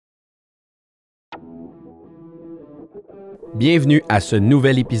Bienvenue à ce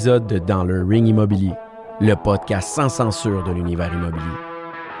nouvel épisode de Dans le Ring Immobilier, le podcast sans censure de l'univers immobilier.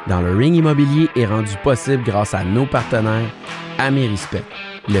 Dans le Ring Immobilier est rendu possible grâce à nos partenaires AmeriSpec,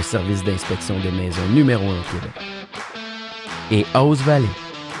 le service d'inspection de maisons numéro 1 au Québec, et House Valley,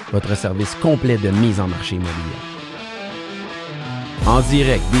 votre service complet de mise en marché immobilier. En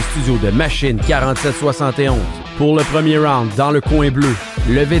direct des studios de Machine 4771, pour le premier round dans le coin bleu,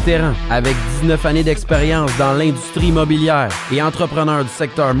 le vétéran avec 19 années d'expérience dans l'industrie immobilière et entrepreneur du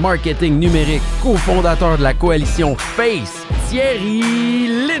secteur marketing numérique, cofondateur de la coalition FACE,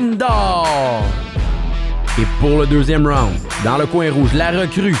 Thierry Lindor. Et pour le deuxième round, dans le coin rouge, la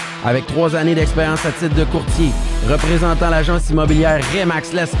recrue avec 3 années d'expérience à titre de courtier, représentant l'agence immobilière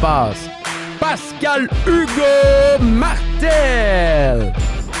Remax L'Espace, Pascal Hugo Martel.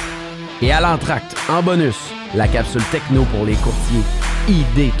 Et à l'entracte, en bonus, la capsule techno pour les courtiers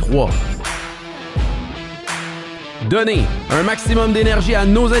ID3. Donnez un maximum d'énergie à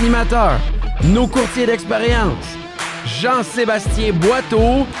nos animateurs, nos courtiers d'expérience, Jean-Sébastien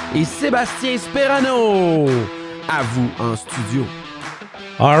Boiteau et Sébastien Sperano. À vous en studio.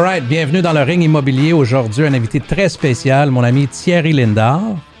 All right, bienvenue dans le Ring Immobilier. Aujourd'hui, un invité très spécial, mon ami Thierry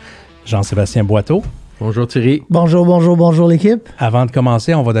Lindor, Jean-Sébastien Boiteau. Bonjour Thierry. Bonjour l'équipe. Avant de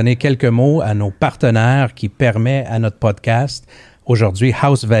commencer, on va donner quelques mots à nos partenaires qui permettent à notre podcast. Aujourd'hui,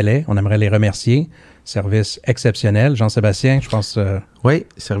 House Valley, on aimerait les remercier. Service exceptionnel. Jean-Sébastien, je pense... Oui,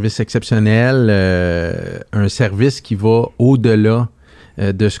 service exceptionnel. Un service qui va au-delà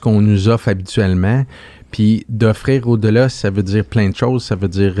de ce qu'on nous offre habituellement. Puis d'offrir au-delà, ça veut dire plein de choses. Ça veut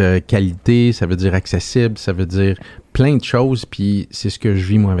dire qualité, ça veut dire accessible, ça veut dire plein de choses. Puis c'est ce que je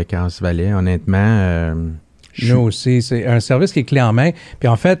vis, moi, avec House Valley. Honnêtement... Nous aussi, c'est un service qui est clé en main. Puis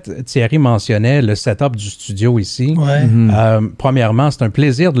en fait, Thierry mentionnait le setup du studio ici. Ouais. Premièrement, c'est un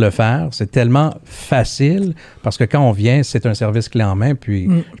plaisir de le faire. C'est tellement facile parce que quand on vient, c'est un service clé en main. Puis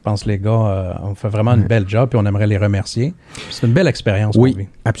je pense que les gars ont fait vraiment une belle job puis on aimerait les remercier. Puis c'est une belle expérience. Oui,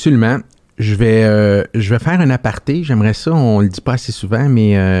 absolument. Je vais faire un aparté. J'aimerais ça, on le dit pas assez souvent,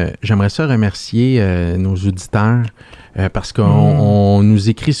 mais j'aimerais ça remercier nos auditeurs parce qu'on nous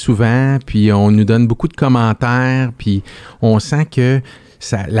écrit souvent, puis on nous donne beaucoup de commentaires, puis on sent que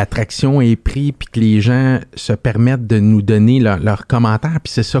l'attraction est prise, puis que les gens se permettent de nous donner leurs commentaires,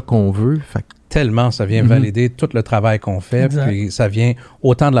 puis c'est ça qu'on veut. Fait. Tellement, ça vient valider tout le travail qu'on fait, exact. Puis ça vient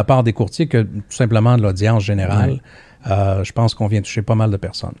autant de la part des courtiers que tout simplement de l'audience générale. Ouais. Je pense qu'on vient toucher pas mal de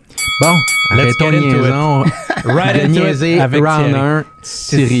personnes. Bon, arrêtons liaison. Right de niaiser avec round 1,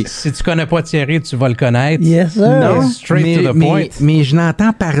 Thierry. Si tu connais pas Thierry, tu vas le connaître. Yes, sir. Non, straight to the point. Mais je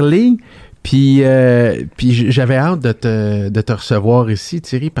l'entends parler, puis j'avais hâte de te recevoir ici,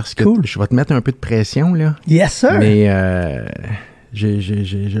 Thierry, parce que je vais te mettre un peu de pression, là. Yes, sir. Mais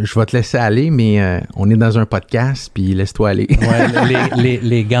je vais te laisser aller, mais on est dans un podcast, puis laisse-toi aller. Ouais,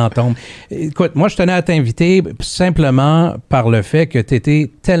 les gants tombent. Écoute, moi, je tenais à t'inviter simplement par le fait que tu étais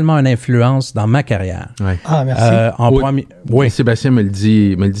tellement une influence dans ma carrière. Ouais. Ah, merci. Oui, Sébastien me le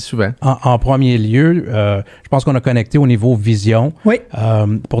dit souvent. En premier lieu, je pense qu'on a connecté au niveau vision. Oui.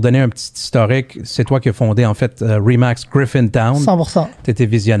 Pour donner un petit historique, c'est toi qui as fondé, en fait, Remax Griffintown. 100%. Tu étais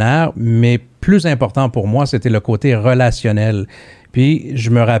visionnaire, mais plus important pour moi, c'était le côté relationnel. Puis, je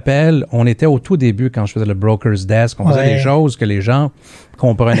me rappelle, on était au tout début quand je faisais le broker's desk. On faisait des choses que les gens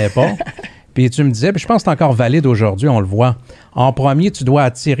comprenaient pas. Puis, tu me disais, puis je pense que c'est encore valide aujourd'hui, on le voit. En premier, tu dois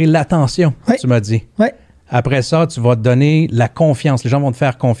attirer l'attention, tu m'as dit. Oui. Après ça, tu vas te donner la confiance. Les gens vont te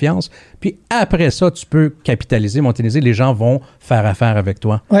faire confiance. Puis après ça, tu peux capitaliser, monétiser. Les gens vont faire affaire avec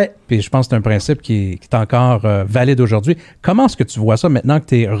toi. Oui. Puis je pense que c'est un principe qui est encore valide aujourd'hui. Comment est-ce que tu vois ça maintenant que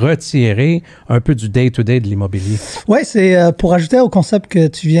tu es retiré un peu du day-to-day de l'immobilier? Oui, c'est pour ajouter au concept que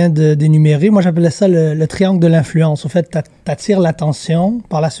tu viens d'énumérer, moi j'appelais ça le triangle de l'influence. Au fait, tu attires l'attention,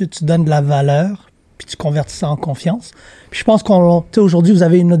 par la suite tu donnes de la valeur, puis tu convertis ça en confiance. Puis je pense qu'aujourd'hui, vous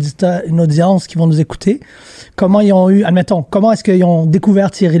avez une audience qui vont nous écouter. Comment est-ce qu'ils ont découvert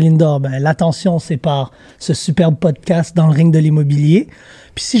Thierry Lindor? Ben, l'attention, c'est par ce superbe podcast dans le ring de l'immobilier.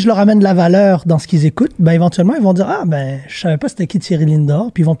 Puis si je leur amène de la valeur dans ce qu'ils écoutent, ben éventuellement, ils vont dire « Ah, ben je savais pas c'était qui Thierry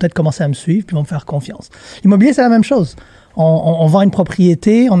Lindor. » Puis ils vont peut-être commencer à me suivre, puis ils vont me faire confiance. L'immobilier, c'est la même chose. On vend une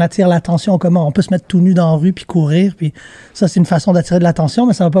propriété, on attire l'attention. Comment? On peut se mettre tout nu dans la rue puis courir. Puis ça, c'est une façon d'attirer de l'attention,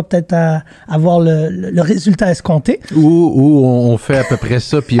 mais ça va pas peut-être avoir le résultat escompté. Ou on fait à peu près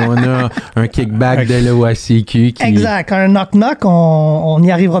ça, puis on a un kickback de l'OACQ. Exact. Un knock-knock, on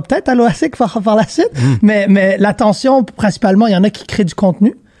y arrivera peut-être à l'OACQ par la suite. Mais l'attention, principalement, il y en a qui créent du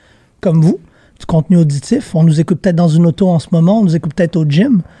contenu, comme vous, du contenu auditif. On nous écoute peut-être dans une auto en ce moment, on nous écoute peut-être au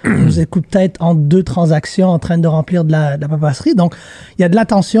gym, on nous écoute peut-être entre 2 transactions en train de remplir de la papasserie. Donc, il y a de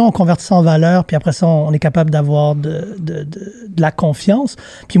l'attention, on convertit ça en valeur, puis après ça, on est capable d'avoir de la confiance.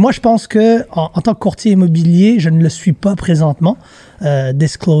 Puis moi, je pense que en tant que courtier immobilier, je ne le suis pas présentement.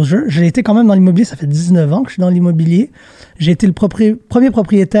 Disclosure. J'ai été quand même dans l'immobilier, ça fait 19 ans que je suis dans l'immobilier. J'ai été le premier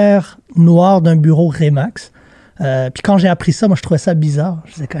propriétaire noir d'un bureau Remax. Puis quand j'ai appris ça, moi, je trouvais ça bizarre.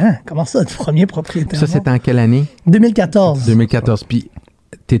 Je disais, comment ça, être premier propriétaire? Ça, c'était en quelle année? 2014. 2014. Puis,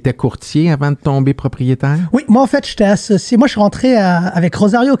 tu étais courtier avant de tomber propriétaire? Oui, moi, en fait, j'étais associé. Moi, je suis rentré avec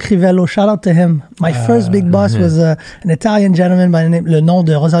Rosario Crivello. Shout out to him. My first big boss was an Italian gentleman by the name, le nom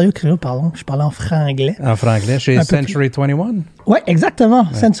de Rosario Crivello, pardon. Je parlais en franc-anglais. En franc-anglais, chez Century 21? Oui, exactement.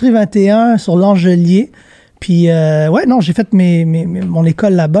 Ouais. Century 21, sur l'Angelier. Puis, j'ai fait mon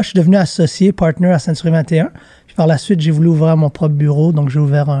école là-bas. Je suis devenu associé, partner à Century 21. Puis par la suite, j'ai voulu ouvrir mon propre bureau, donc j'ai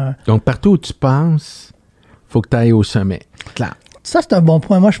ouvert un... Donc, partout où tu passes, il faut que tu ailles au sommet. Claire. Ça, c'est un bon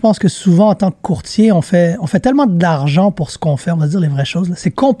point. Moi, je pense que souvent, en tant que courtier, on fait tellement d'argent pour ce qu'on fait, on va dire les vraies choses. Là.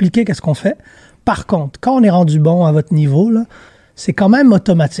 C'est compliqué qu'est-ce qu'on fait. Par contre, quand on est rendu bon à votre niveau, là, c'est quand même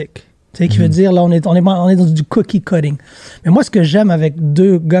automatique. Tu sais, qui veut dire, là, on est dans du cookie cutting. Mais moi, ce que j'aime avec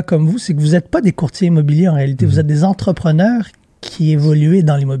 2 gars comme vous, c'est que vous n'êtes pas des courtiers immobiliers en réalité. Vous êtes des entrepreneurs qui évoluent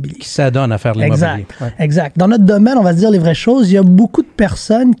dans l'immobilier. Qui s'adonnent à faire l'immobilier. Exact. Dans notre domaine, on va se dire les vraies choses. Il y a beaucoup de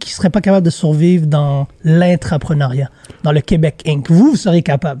personnes qui ne seraient pas capables de survivre dans l'intrapreneuriat, dans le Québec Inc. Vous seriez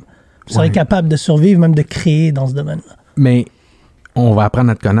capable. Vous seriez capable de survivre, même de créer dans ce domaine-là. Mais on va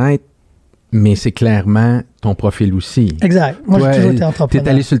apprendre à te connaître, mais c'est clairement ton profil aussi. Exact. Moi, j'ai toujours été entrepreneur. Tu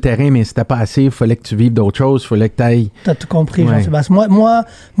es allé sur le terrain, mais c'était pas assez. Il fallait que tu vives d'autres choses. Il fallait que tu ailles... Tu as tout compris, Jean-Sébastien. Moi,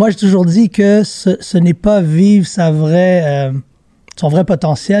 j'ai toujours dit que ce n'est pas vivre son vrai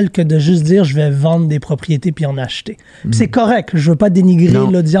potentiel que de juste dire je vais vendre des propriétés puis en acheter. Puis c'est correct. Je veux pas dénigrer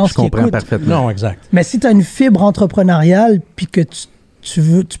l'audience qui écoute. Je comprends parfaitement. Non, exact. Mais si tu as une fibre entrepreneuriale puis que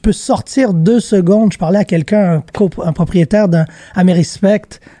tu peux sortir 2 secondes. Je parlais à quelqu'un, un propriétaire d'un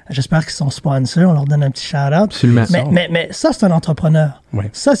Amerispect. J'espère qu'ils sont sponsors. On leur donne un petit shout-out. Absolument. Mais ça, c'est un entrepreneur. Oui.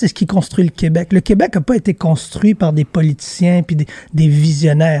 Ça, c'est ce qui construit le Québec. Le Québec n'a pas été construit par des politiciens puis des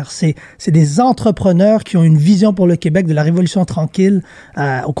visionnaires. C'est des entrepreneurs qui ont une vision pour le Québec, de la Révolution tranquille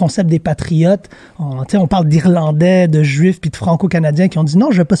au concept des patriotes. On parle d'Irlandais, de Juifs puis de Franco-Canadiens qui ont dit non,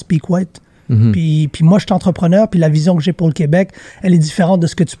 je ne vais pas speak white. Puis moi, je suis entrepreneur, puis la vision que j'ai pour le Québec, elle est différente de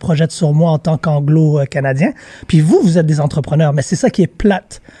ce que tu projettes sur moi en tant qu'anglo-canadien. Puis vous êtes des entrepreneurs, mais c'est ça qui est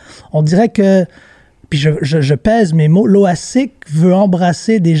plate. On dirait que, puis je pèse mes mots, l'OASIC veut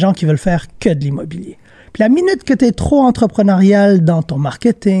embrasser des gens qui veulent faire que de l'immobilier. Puis la minute que tu es trop entrepreneurial dans ton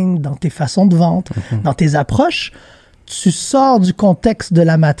marketing, dans tes façons de vente, dans tes approches, tu sors du contexte de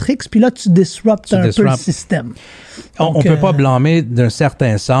la Matrix, puis là, tu disruptes un peu le système. On ne peut pas blâmer d'un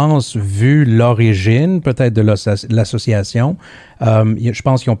certain sens, vu l'origine peut-être de l'association. Je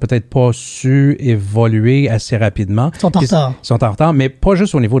pense qu'ils n'ont peut-être pas su évoluer assez rapidement. Ils sont en retard. Mais pas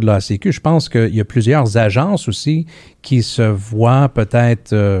juste au niveau de la Sécu. Je pense qu'il y a plusieurs agences aussi qui se voient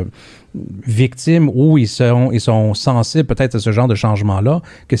peut-être... victimes ou ils sont sensibles peut-être à ce genre de changement-là,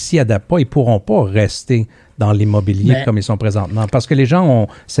 que s'ils n'adaptent pas, ils ne pourront pas rester dans l'immobilier comme ils sont présentement. Parce que les gens ont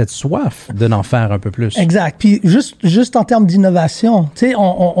cette soif de n'en faire un peu plus. Exact. Puis juste en termes d'innovation, tu sais,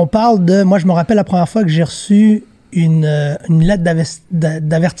 on parle de... Moi, je me rappelle la première fois que j'ai reçu une lettre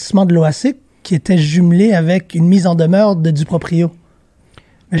d'avertissement de l'OASIC qui était jumelée avec une mise en demeure de Duproprio.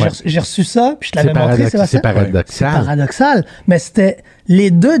 J'ai reçu ça, puis je te l'avais montré, Sébastien. C'est paradoxal. C'est paradoxal, mais les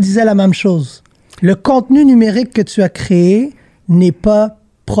 2 disaient la même chose. Le contenu numérique que tu as créé n'est pas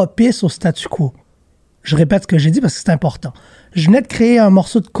propice au statu quo. Je répète ce que j'ai dit parce que c'est important. Je venais de créer un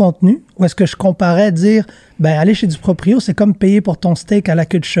morceau de contenu où est-ce que je comparais dire, aller chez Duproprio, c'est comme payer pour ton steak à la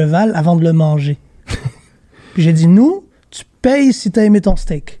queue de cheval avant de le manger. Puis j'ai dit, nous, tu payes si tu as aimé ton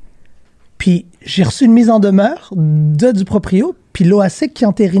steak. Puis j'ai reçu une mise en demeure de Duproprio, puis l'OASIC qui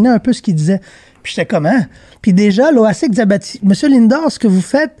entérinait un peu ce qu'il disait. Puis j'étais comme, Puis déjà, l'OASIC disait, Monsieur Lindor, ce que vous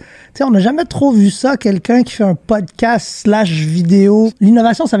faites, on n'a jamais trop vu ça, quelqu'un qui fait un podcast / vidéo.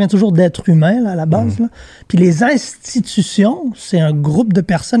 L'innovation, ça vient toujours d'être humain, là, à la base. Là. Puis les institutions, c'est un groupe de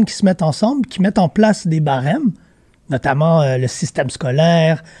personnes qui se mettent ensemble, qui mettent en place des barèmes, notamment le système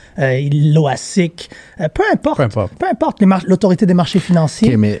scolaire, l'OASIC, peu importe l'autorité des marchés financiers.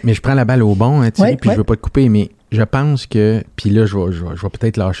 Okay, mais je prends la balle au bon, puis je veux pas te couper, mais je pense que, puis là, je vais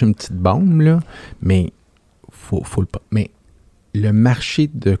peut-être lâcher une petite bombe, là, mais faut le pas. Mais le marché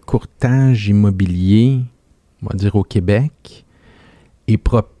de courtage immobilier, on va dire au Québec, est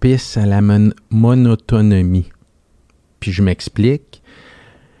propice à la monotonomie. Puis je m'explique.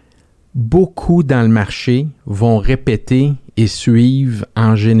 Beaucoup dans le marché vont répéter et suivre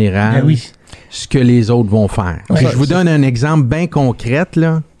en général ce que les autres vont faire. Ouais. Je vous donne un exemple bien concret,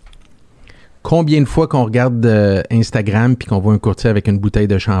 là. Combien de fois qu'on regarde Instagram puis qu'on voit un courtier avec une bouteille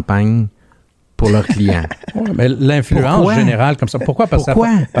de champagne pour leurs clients? Ouais, mais l'influence générale comme ça. Pourquoi?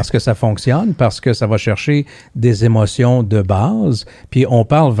 Parce que ça fonctionne, parce que ça va chercher des émotions de base. Puis on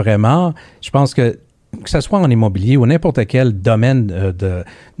parle vraiment, je pense que ce soit en immobilier ou n'importe quel domaine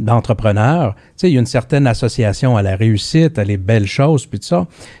d'entrepreneur, tu sais, il y a une certaine association à la réussite, à les belles choses, puis tout ça.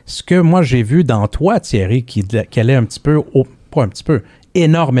 Ce que moi j'ai vu dans toi, Thierry, qui allait un petit peu, pas un petit peu,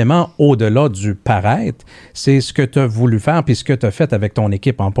 énormément au-delà du paraître, c'est ce que tu as voulu faire puis ce que tu as fait avec ton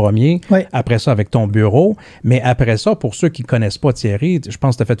équipe en premier, oui. Après ça avec ton bureau, mais après ça, pour ceux qui ne connaissent pas Thierry, je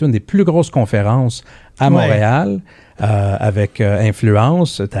pense que tu as fait une des plus grosses conférences à Montréal avec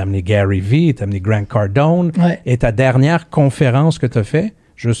Influence, tu as amené Gary Vee, tu as amené Grant Cardone, et ta dernière conférence que tu as fait,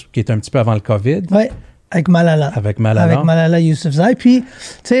 juste qui est un petit peu avant le COVID. Oui. Avec Malala. Avec Malala Yousafzai. Puis,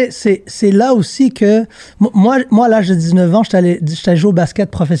 tu sais, c'est là aussi que... Moi, à l'âge de 19 ans, j'étais allé jouer au basket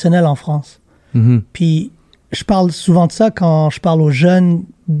professionnel en France. Mm-hmm. Puis, je parle souvent de ça quand je parle aux jeunes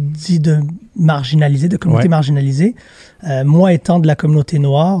dits de marginalisés, de communautés marginalisées. Moi, étant de la communauté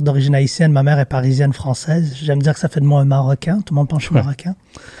noire, d'origine haïtienne, ma mère est parisienne française. J'aime dire que ça fait de moi un Marocain. Tout le monde pense que je suis Marocain.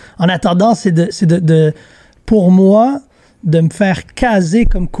 En attendant, pour moi... de me faire caser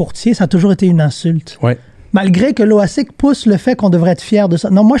comme courtier, ça a toujours été une insulte. Ouais. Malgré que l'OASIC pousse le fait qu'on devrait être fier de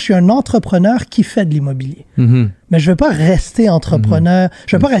ça. Non, moi, je suis un entrepreneur qui fait de l'immobilier. Mm-hmm. Mais je ne veux pas rester entrepreneur.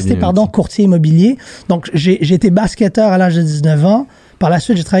 Je ne veux pas rester, courtier immobilier. Donc, j'ai été basketteur à l'âge de 19 ans. Par la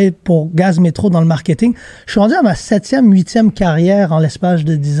suite, j'ai travaillé pour Gaz Métro dans le marketing. Je suis rendu à ma 7e, 8e carrière en l'espace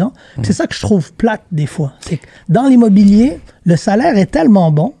de 10 ans. C'est ça que je trouve plate des fois. C'est que dans l'immobilier, le salaire est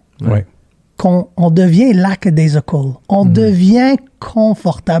tellement bon qu'on devient lackadaisical. On devient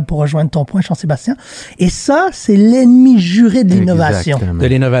confortable, pour rejoindre ton point, Jean-Sébastien. Et ça, c'est l'ennemi juré de l'innovation. Exactement. De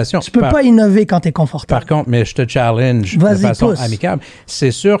l'innovation. Tu peux pas innover quand tu es confortable. Par contre, mais je te challenge de façon amicable. C'est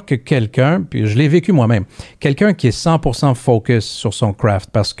sûr que quelqu'un, puis je l'ai vécu moi-même, quelqu'un qui est 100% focus sur son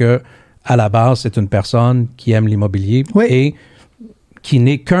craft, parce que à la base, c'est une personne qui aime l'immobilier et qui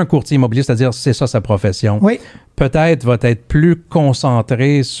n'est qu'un courtier immobilier, c'est-à-dire c'est ça sa profession. Oui. Peut-être va être plus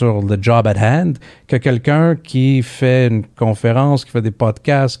concentré sur le job at hand que quelqu'un qui fait une conférence, qui fait des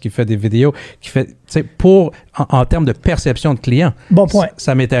podcasts, qui fait des vidéos, qui fait, tu sais, en termes de perception de client. Bon point.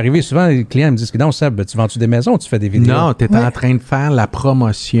 Ça m'est arrivé souvent, les clients me disent, non, Seb, tu vends-tu des maisons ou tu fais des vidéos? Non, tu es en train de faire la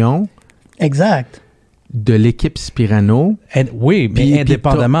promotion. Exact. De l'équipe Spirano. Oui, mais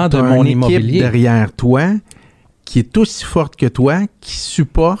indépendamment de mon immobilier. Une équipe derrière toi qui est aussi forte que toi, qui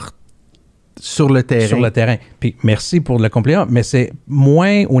supporte sur le terrain. Sur le terrain. Puis merci pour le compliment, mais c'est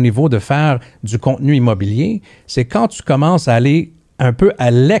moins au niveau de faire du contenu immobilier. C'est quand tu commences à aller un peu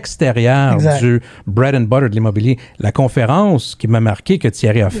à l'extérieur du bread and butter de l'immobilier. La conférence qui m'a marqué que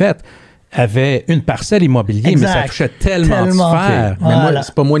Thierry a faite avait une parcelle immobilier, mais ça touchait tellement de sphères. Mais moi,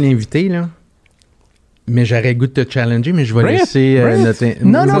 c'est pas moi l'invité, là. Mais j'aurais goût de te challenger, mais je vais laisser notre...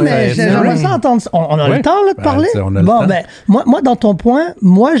 Non, mais j'aimerais ça entendre ça. On a le temps là, de parler? Moi, dans ton point,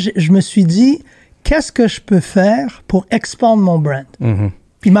 je me suis dit, qu'est-ce que je peux faire pour expandre mon brand? Mm-hmm.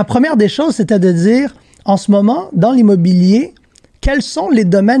 Puis ma première des choses, c'était de dire, en ce moment, dans l'immobilier, quels sont les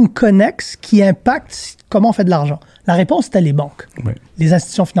domaines connexes qui impactent comment on fait de l'argent? La réponse, c'était les banques. Oui. Les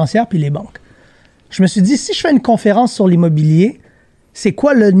institutions financières puis les banques. Je me suis dit, si je fais une conférence sur l'immobilier, c'est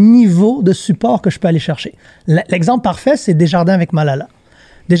quoi le niveau de support que je peux aller chercher? L'exemple parfait, c'est Desjardins avec Malala.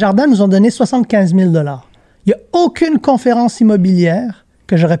 Desjardins nous ont donné 75 000 $. Il n'y a aucune conférence immobilière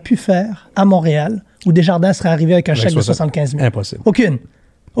que j'aurais pu faire à Montréal où Desjardins serait arrivé avec un chèque de 75 000. Impossible.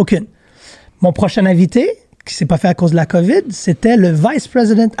 Aucune. Mon prochain invité, qui ne s'est pas fait à cause de la COVID, c'était le Vice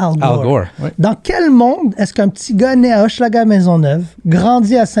President Al Gore. Dans quel monde est-ce qu'un petit gars né à Hochelaga-Maisonneuve,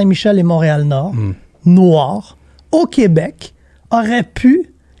 grandi à Saint-Michel et Montréal-Nord, noir, au Québec, aurait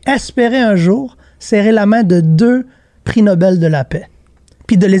pu espérer un jour serrer la main de 2 prix Nobel de la paix,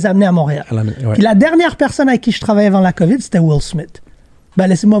 puis de les amener à Montréal. Puis la dernière personne avec qui je travaillais avant la COVID, c'était Will Smith. Ben,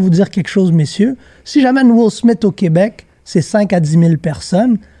 laissez-moi vous dire quelque chose, messieurs. Si j'amène Will Smith au Québec, c'est 5 à 10 000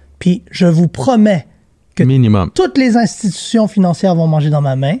 personnes, puis je vous promets que toutes les institutions financières vont manger dans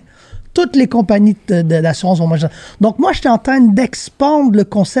ma main, toutes les compagnies d'assurance vont manger. Donc, moi, j'étais en train d'expandre le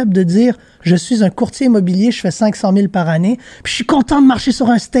concept de dire, je suis un courtier immobilier, je fais 500 000 par année, puis je suis content de marcher sur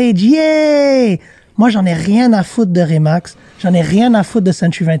un stage. Yeah! Moi, j'en ai rien à foutre de Remax, j'en ai rien à foutre de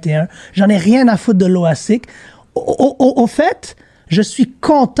Century 21, j'en ai rien à foutre de l'OASIC. Au fait, je suis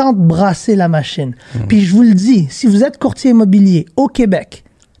content de brasser la machine. Puis je vous le dis, si vous êtes courtier immobilier au Québec,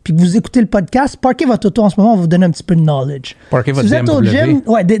 puis que vous écoutez le podcast, parquez votre auto en ce moment, on va vous donner un petit peu de knowledge. Parquez votre Si vous êtes au BMW. gym,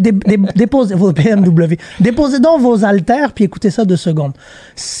 ouais, déposez vos BMW. Déposez donc vos haltères, puis écoutez ça 2 secondes.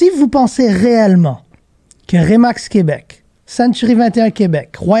 Si vous pensez réellement que Remax Québec, Century 21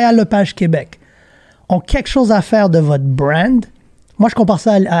 Québec, Royal Lepage Québec ont quelque chose à faire de votre brand, moi, je compare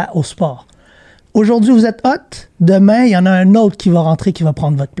ça au sport. Aujourd'hui, vous êtes hot. Demain, il y en a un autre qui va rentrer, qui va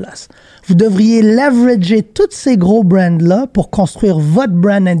prendre votre place. Vous devriez leverager tous ces gros brands-là pour construire votre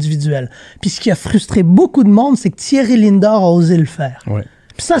brand individuel. Puis ce qui a frustré beaucoup de monde, c'est que Thierry Lindor a osé le faire. Ouais.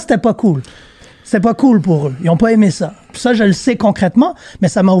 Puis ça, c'était pas cool. C'était pas cool pour eux. Ils n'ont pas aimé ça. Puis ça, je le sais concrètement, mais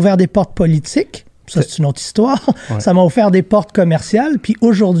ça m'a ouvert des portes politiques. Ça, c'est une autre histoire. Ouais. Ça m'a offert des portes commerciales. Puis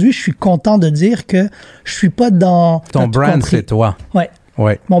aujourd'hui, je suis content de dire que je suis pas dans... Ton brand, c'est toi. Ouais.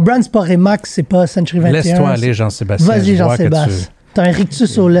 Ouais. Mon brand, c'est pas Remax, c'est pas Century 21. Laisse-toi aller, Jean-Sébastien. Vas-y, Jean-Sébastien. T'as un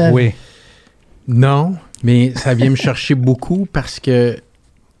rictus aux lèvres. Oui. Non, mais ça vient me chercher beaucoup parce que,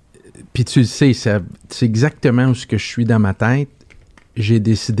 puis tu le sais, c'est exactement où ce que je suis dans ma tête. J'ai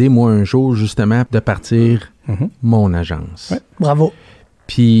décidé, moi, un jour, justement, de partir mon agence. Ouais. Bravo.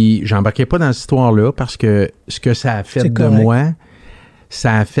 Puis, j'embarquais pas dans cette histoire-là parce que ce que ça a fait de moi,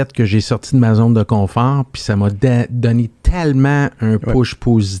 ça a fait que j'ai sorti de ma zone de confort, puis ça m'a donné tellement un push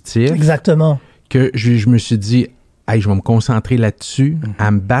positif. Exactement. Que je me suis dit, hey, je vais me concentrer là-dessus,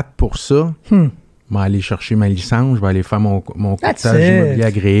 à me battre pour ça. Je vais aller chercher ma licence, je vais aller faire mon courtage immobilier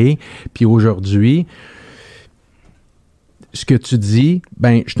agréé. Puis aujourd'hui, ce que tu dis,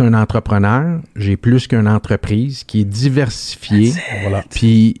 ben, je suis un entrepreneur, j'ai plus qu'une entreprise qui est diversifiée. Voilà.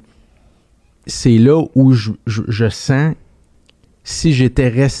 Puis c'est là où je sens, si j'étais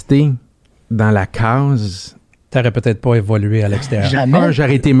resté dans la case... T'aurais peut-être pas évolué à l'extérieur. Jamais.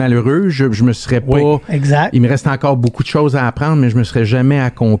 J'aurais été malheureux, je me serais pas... Oui, exact. Il me reste encore beaucoup de choses à apprendre, mais je me serais jamais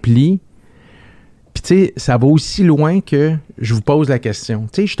accompli. Puis tu sais, ça va aussi loin que je vous pose la question.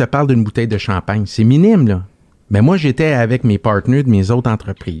 Tu sais, je te parle d'une bouteille de champagne. C'est minime, là. Mais moi, j'étais avec mes partenaires de mes autres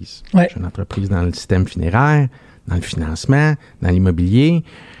entreprises. Ouais. J'ai une entreprise dans le système funéraire, dans le financement, dans l'immobilier,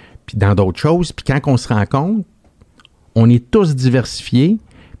 puis dans d'autres choses. Puis quand on se rend compte, on est tous diversifiés,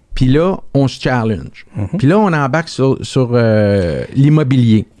 puis là, on se challenge. Puis là, on embarque sur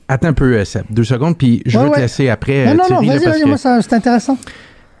l'immobilier. Attends un peu, Seb, 2 secondes, puis je veux te laisser après. Non, Thierry, vas-y, moi, c'est intéressant.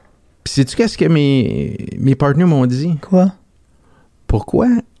 Puis sais-tu qu'est-ce que mes partenaires m'ont dit? Quoi? Pourquoi,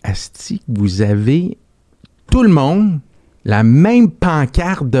 asti, vous avez tout le monde la même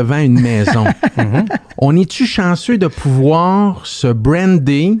pancarte devant une maison? On est-tu chanceux de pouvoir se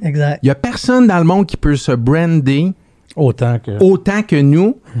brander? Exact. Il n'y a personne dans le monde qui peut se brander autant que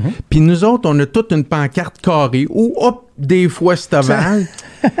nous. Puis nous autres, on a toute une pancarte carrée ou, hop, des fois c'est ovale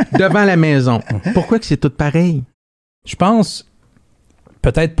devant la maison. Pourquoi que c'est tout pareil? Je pense,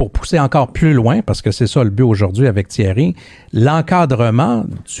 peut-être pour pousser encore plus loin, parce que c'est ça le but aujourd'hui avec Thierry, l'encadrement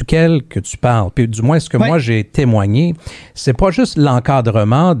duquel que tu parles, puis du moins ce que moi j'ai témoigné, c'est pas juste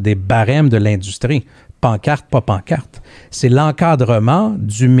l'encadrement des barèmes de l'industrie, pancarte, pas pancarte. C'est l'encadrement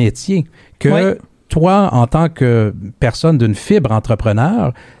du métier que toi, en tant que personne d'une fibre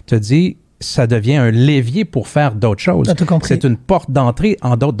entrepreneur, te dis, ça devient un levier pour faire d'autres choses. T'as tout compris. C'est une porte d'entrée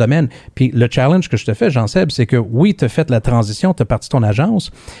en d'autres domaines. Puis le challenge que je te fais, Jean-Seb, c'est que oui, tu as fait la transition, tu as parti ton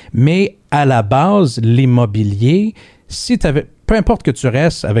agence, mais à la base, l'immobilier, si tu avais, peu importe que tu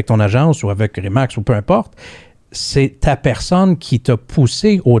restes avec ton agence ou avec Remax ou peu importe, c'est ta personne qui t'a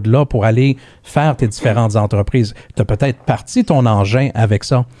poussé au-delà pour aller faire tes différentes entreprises. Tu as peut-être parti ton engin avec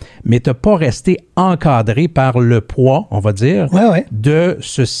ça, mais tu n'as pas resté encadré par le poids, on va dire, de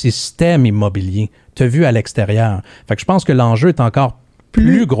ce système immobilier. Tu as vu à l'extérieur. Fait que je pense que l'enjeu est encore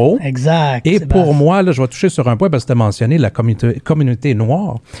plus gros. Exact. Et pour moi, là, je vais toucher sur un point parce que tu as mentionné la communauté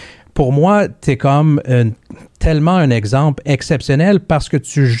noire. Pour moi, tu es comme tellement un exemple exceptionnel parce que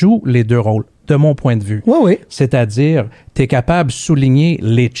tu joues les deux rôles, de mon point de vue. Oui, oui. C'est-à-dire, tu es capable de souligner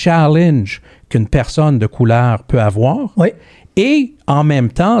les challenges qu'une personne de couleur peut avoir. Oui. Et en même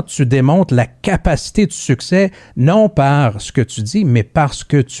temps, tu démontres la capacité de succès, non par ce que tu dis, mais par ce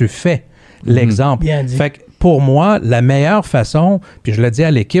que tu fais. L'exemple. Bien dit. Fait que pour moi, la meilleure façon, puis je le dis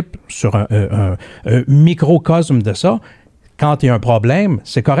à l'équipe sur un microcosme de ça, quand il y a un problème,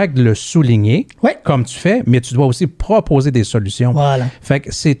 c'est correct de le souligner, comme tu fais, mais tu dois aussi proposer des solutions. Voilà. Fait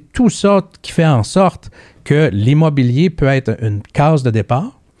que c'est tout ça qui fait en sorte que l'immobilier peut être une case de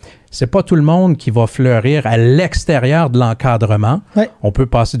départ. C'est pas tout le monde qui va fleurir à l'extérieur de l'encadrement. On peut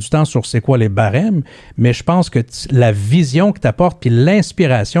passer du temps sur c'est quoi les barèmes, mais je pense que la vision que tu apportes puis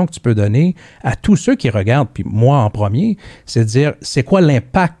l'inspiration que tu peux donner à tous ceux qui regardent, puis moi en premier, c'est de dire c'est quoi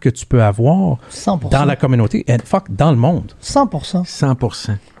l'impact que tu peux avoir 100%. dans la communauté et dans le monde. 100%.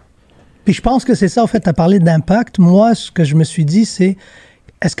 100%. Puis je pense que c'est ça, en fait, tu as parlé d'impact. Moi, ce que je me suis dit, c'est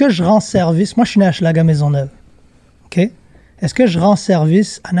est-ce que je rends service? Moi, je suis né à Hochelaga Maisonneuve. OK? Est-ce que je rends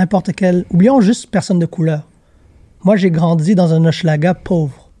service à n'importe quel... Oublions juste personne de couleur. Moi, j'ai grandi dans un Hochelaga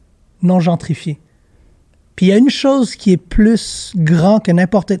pauvre, non gentrifié. Puis il y a une chose qui est plus grand que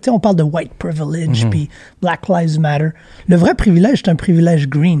n'importe... Tu sais, on parle de white privilege, puis Black Lives Matter. Le vrai privilège, c'est un privilège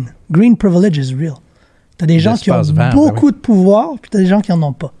green. Green privilege is real. T'as des gens qui ont beaucoup de pouvoir, puis t'as des gens qui en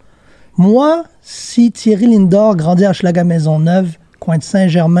ont pas. Moi, si Thierry Lindor grandit à Hochelaga Maisonneuve, coin de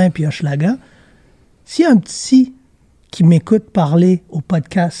Saint-Germain puis Hochelaga, s'il y a un petit qui m'écoute parler au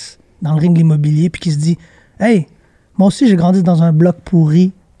podcast dans le ring de l'immobilier puis qui se dit « Hey, moi aussi j'ai grandi dans un bloc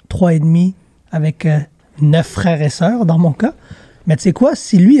pourri, 3,5, avec 9 frères et sœurs dans mon cas. Mais tu sais quoi,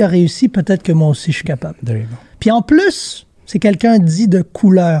 si lui a réussi, peut-être que moi aussi je suis capable. » Puis en plus, c'est quelqu'un dit de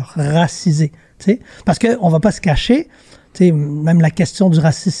couleur, racisé. T'sais? Parce qu'on ne va pas se cacher, t'sais, même la question du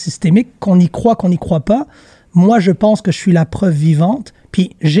racisme systémique, qu'on y croit pas, moi je pense que je suis la preuve vivante,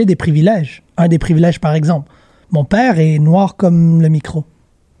 puis j'ai des privilèges. Un des privilèges par exemple, mon père est noir comme le micro.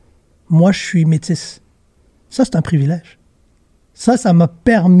 Moi je suis métisse. Ça c'est un privilège. Ça m'a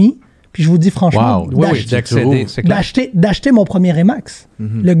permis, puis je vous dis franchement, d'acheter mon premier Remax.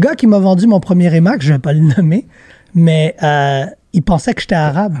 Le gars qui m'a vendu mon premier Remax, je ne vais pas le nommer, mais il pensait que j'étais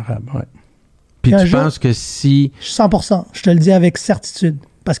arabe. Puis tu penses que si... 100%, je te le dis avec certitude,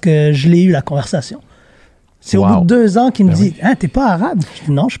 parce que je l'ai eu la conversation. C'est au bout de 2 ans qu'il me dit « Hein, t'es pas arabe? » Je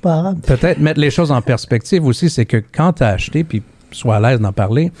dis « Non, je suis pas arabe. » Peut-être mettre les choses en perspective aussi, c'est que quand tu as acheté, puis sois à l'aise d'en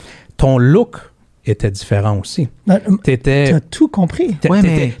parler, ton look était différent aussi. Tu as tout compris.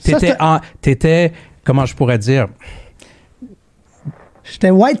 T'étais, comment je pourrais dire...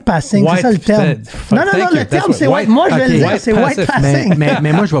 J'étais white passing, c'est ça le terme. Non, le terme c'est white. Moi, je vais le dire, c'est white passing.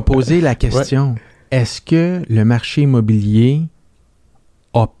 Mais moi, je vais poser la question. Est-ce que le marché immobilier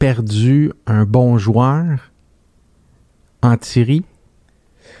a perdu un bon joueur en Thierry?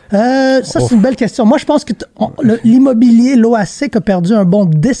 Ça, c'est une belle question. Moi, je pense que l'immobilier, l'OASIC a perdu un bon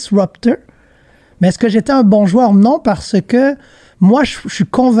disruptor. Mais est-ce que j'étais un bon joueur? Non, parce que moi, je suis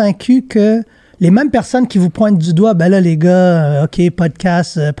convaincu que les mêmes personnes qui vous pointent du doigt, ben là, les gars, OK,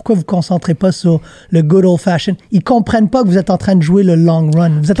 podcast, pourquoi vous ne vous concentrez pas sur le good old fashion? Ils ne comprennent pas que vous êtes en train de jouer le long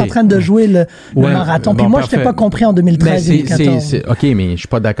run. Vous êtes en train de jouer le marathon. Puis moi, je n'étais pas compris en 2013-2014. OK, mais je ne suis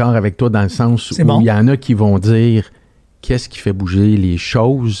pas d'accord avec toi dans le sens où il y en a qui vont dire qu'est-ce qui fait bouger les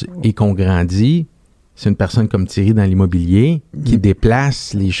choses et qu'on grandit. C'est une personne comme Thierry dans l'immobilier qui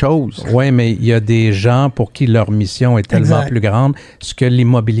déplace les choses. Oui, mais il y a des gens pour qui leur mission est tellement plus grande. Ce que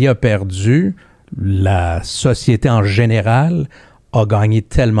l'immobilier a perdu, la société en général a gagné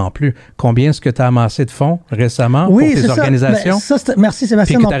tellement plus. Combien est-ce que tu as amassé de fonds récemment pour tes organisations? Merci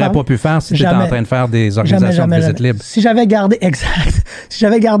Sébastien. Puis que tu n'aurais pas pu faire si tu étais en train de faire des organisations de visite libre. Si j'avais gardé, si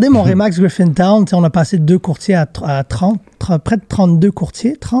j'avais gardé mon Remax Griffintown, on a passé de 2 courtiers à 30, près de 32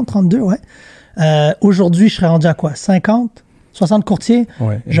 courtiers. 32, ouais. Aujourd'hui, je serais rendu à quoi? 50? 60 courtiers?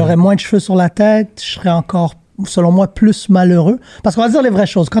 Ouais, j'aurais moins de cheveux sur la tête. Je serais encore, selon moi, plus malheureux. Parce qu'on va dire les vraies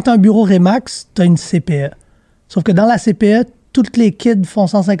choses. Quand tu as un bureau Remax, tu as une CPE. Sauf que dans la CPE, toutes les kids font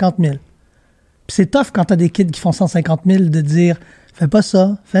 150 000. Puis c'est tough quand tu as des kids qui font 150 000 de dire « Fais pas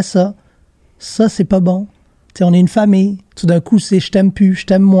ça, fais ça. Ça, c'est pas bon. » T'sais, on est une famille. Tout d'un coup, c'est « Je t'aime plus, je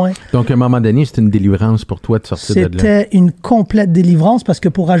t'aime moins. » Donc, à un moment donné, c'était une délivrance pour toi de sortir de là. C'était une complète délivrance parce que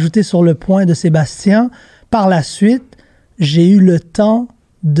pour rajouter sur le point de Sébastien, par la suite, j'ai eu le temps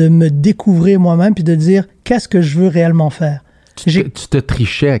de me découvrir moi-même puis de dire « Qu'est-ce que je veux réellement faire? » Tu te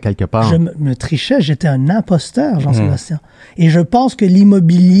trichais à quelque part. Je me trichais, j'étais un imposteur, Jean-Sébastien. Et je pense que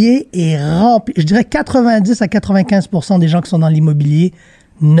l'immobilier est rempli. Je dirais 90 à 95% des gens qui sont dans l'immobilier,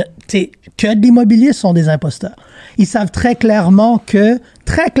 que de l'immobilier, sont des imposteurs. Ils savent très clairement qu'ils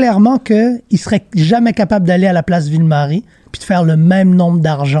seraient jamais capables d'aller à la place Ville-Marie puis de faire le même nombre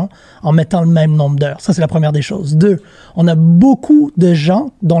d'argent en mettant le même nombre d'heures. Ça, c'est la première des choses. 2, on a beaucoup de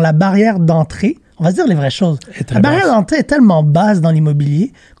gens dont la barrière d'entrée, on va se dire les vraies choses. La barrière d'entrée est tellement basse dans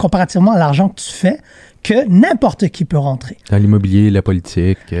l'immobilier, comparativement à l'argent que tu fais, que n'importe qui peut rentrer. Dans l'immobilier, la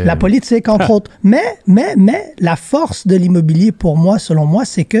politique. La politique, entre autres. Mais la force de l'immobilier, pour moi, selon moi,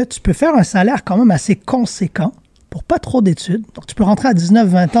 c'est que tu peux faire un salaire quand même assez conséquent pour pas trop d'études. Donc, tu peux rentrer à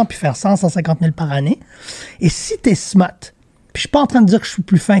 19-20 ans puis faire 100-150 000 par année. Et si tu es smart, puis je suis pas en train de dire que je suis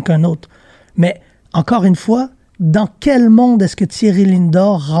plus fin qu'un autre, mais encore une fois, dans quel monde est-ce que Thierry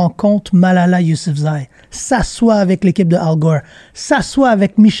Lindor rencontre Malala Yousafzai, s'assoit avec l'équipe de Al Gore, s'assoit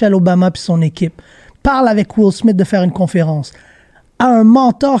avec Michelle Obama puis son équipe, parle avec Will Smith de faire une conférence, a un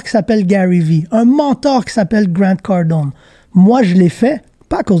mentor qui s'appelle Gary Vee, un mentor qui s'appelle Grant Cardone. Moi, je l'ai fait,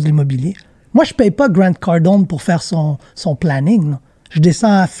 pas à cause de l'immobilier. Moi, je paye pas Grant Cardone pour faire son planning. Là. Je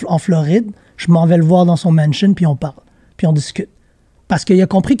descends en Floride, je m'en vais le voir dans son mansion, puis on parle, puis on discute. Parce qu'il a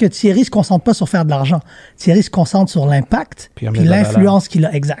compris que Thierry se concentre pas sur faire de l'argent. Thierry se concentre sur l'impact puis l'influence qu'il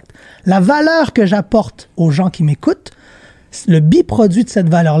a. Exact. La valeur que j'apporte aux gens qui m'écoutent, le biproduit de cette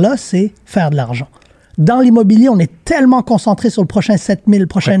valeur-là, c'est faire de l'argent. Dans l'immobilier, on est tellement concentré sur le prochain 7 000, le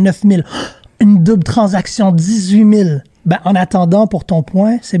prochain 9 000, une double transaction, 18 000. Ben, en attendant, pour ton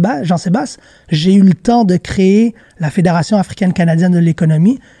point, Jean-Sébastien, j'ai eu le temps de créer la Fédération africaine-canadienne de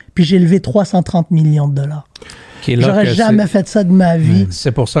l'économie, puis j'ai levé 330 millions de dollars. J'aurais jamais fait ça de ma vie.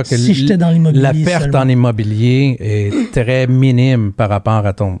 C'est pour ça que si j'étais dans l'immobilier. La perte seulement. en immobilier est très minime par rapport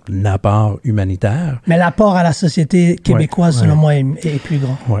à ton apport humanitaire. Mais l'apport à la société québécoise, selon moi, est plus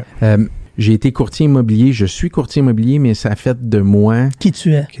grand. Ouais. J'ai été courtier immobilier, je suis courtier immobilier, mais ça a fait de moi qui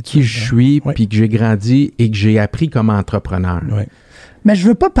tu es, qui je suis, puis que j'ai grandi et que j'ai appris comme entrepreneur. Oui. Mais je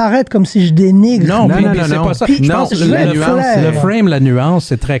veux pas paraître comme si je dénigre. Non, c'est pas ça. Puis, non, le frame, la nuance,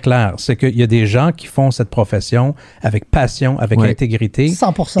 c'est très clair. C'est qu'il y a des gens qui font cette profession avec passion, avec intégrité.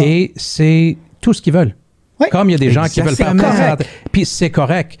 100%. Et c'est tout ce qu'ils veulent. Oui. Comme il y a des gens qui veulent faire ça. Puis c'est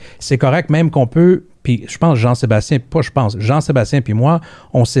correct. C'est correct même qu'on peut... Puis je pense Jean-Sébastien puis moi,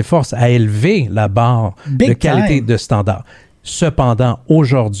 on s'efforce à élever la barre de qualité de standard. Cependant,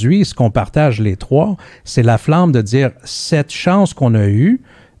 aujourd'hui, ce qu'on partage les trois, c'est la flamme de dire cette chance qu'on a eue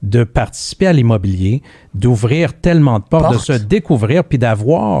de participer à l'immobilier, d'ouvrir tellement de portes, de se découvrir, puis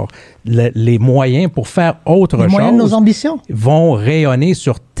d'avoir les moyens pour faire autre chose. Les moyens de nos ambitions. Vont rayonner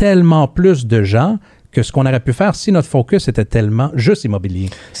sur tellement plus de gens que ce qu'on aurait pu faire si notre focus était tellement juste immobilier.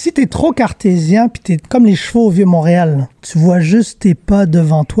 Si tu es trop cartésien, puis tu es comme les chevaux au Vieux-Montréal, tu vois juste tes pas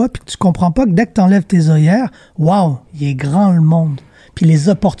devant toi, puis tu comprends pas que dès que tu enlèves tes œillères, waouh, il est grand le monde. Puis les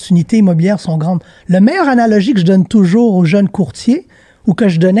opportunités immobilières sont grandes. La meilleure analogie que je donne toujours aux jeunes courtiers, ou que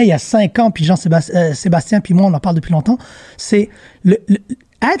je donnais il y a 5 ans, puis Jean-Sébastien, puis moi, on en parle depuis longtemps, c'est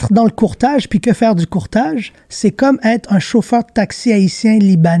être dans le courtage, puis que faire du courtage, c'est comme être un chauffeur de taxi haïtien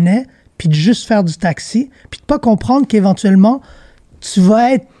libanais, puis de juste faire du taxi, puis de pas comprendre qu'éventuellement, tu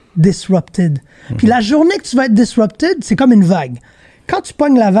vas être disrupted. Puis la journée que tu vas être disrupted, c'est comme une vague. Quand tu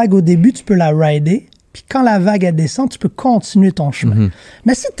pognes la vague au début, tu peux la rider, puis quand la vague elle descend, tu peux continuer ton chemin.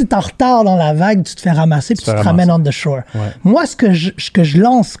 Mais si tu es en retard dans la vague, tu te fais ramasser, puis tu te ramènes on the shore. Ouais. Moi, ce que je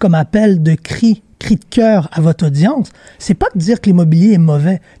lance comme appel de cri de cœur à votre audience, c'est pas de dire que l'immobilier est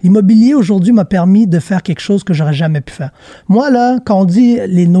mauvais. L'immobilier, aujourd'hui, m'a permis de faire quelque chose que j'aurais jamais pu faire. Moi, là, quand on dit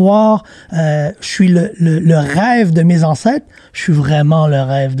les Noirs, je suis le rêve de mes ancêtres, je suis vraiment le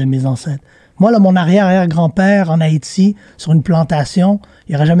rêve de mes ancêtres. Moi, là, mon arrière-grand-père en Haïti, sur une plantation,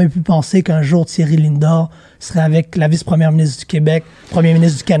 il n'aurait jamais pu penser qu'un jour Thierry Lindor serait avec la vice-première ministre du Québec, premier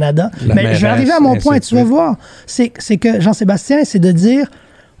ministre du Canada. Mais je vais arriver à mon point, tu vas voir. C'est que, Jean-Sébastien, c'est de dire,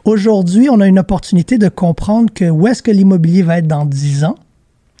 aujourd'hui, on a une opportunité de comprendre que où est-ce que l'immobilier va être dans 10 ans,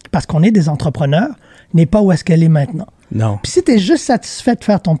 parce qu'on est des entrepreneurs, n'est pas où est-ce qu'elle est maintenant. Non. Puis si tu es juste satisfait de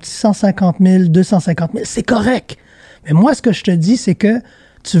faire ton petit 150 000, 250 000, c'est correct. Mais moi, ce que je te dis, c'est que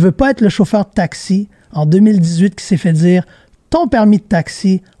tu veux pas être le chauffeur de taxi en 2018 qui s'est fait dire ton permis de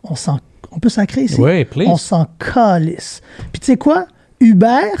taxi, on peut sacrer ici. Oui, please. On s'en calisse. Puis tu sais quoi?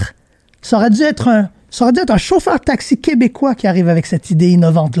 Uber, ça aurait dû être un chauffeur de taxi québécois qui arrive avec cette idée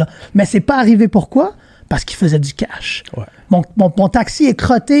innovante-là. Mais c'est pas arrivé. Pourquoi? Parce qu'il faisait du cash. Ouais. Mon taxi est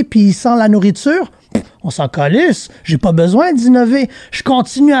crotté puis il sent la nourriture. On s'en calisse. J'ai pas besoin d'innover. Je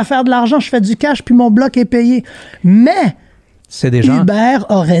continue à faire de l'argent, je fais du cash puis mon bloc est payé. Mais Uber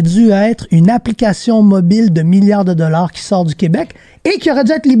aurait dû être une application mobile de milliards de dollars qui sort du Québec et qui aurait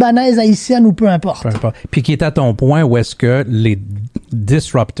dû être libanaise, haïtienne ou peu importe. Puis qui est à ton point où est-ce que les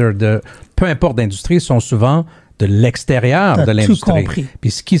disruptors de peu importe d'industrie sont souvent de l'extérieur de l'industrie.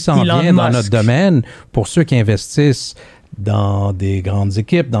 Puis ce qui s'en vient dans notre domaine, pour ceux qui investissent dans des grandes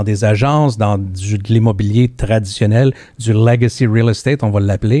équipes, dans des agences, dans de l'immobilier traditionnel, du legacy real estate, on va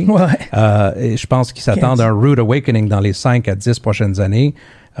l'appeler. Ouais. Et je pense qu'ils s'attendent à un rude awakening dans les 5 à 10 prochaines années.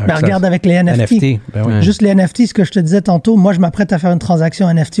 Regarde avec les NFT. Ben oui. Juste les NFT, ce que je te disais tantôt, moi, je m'apprête à faire une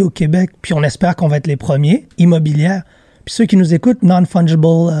transaction NFT au Québec, puis on espère qu'on va être les premiers, immobilières. Puis ceux qui nous écoutent, non-fungible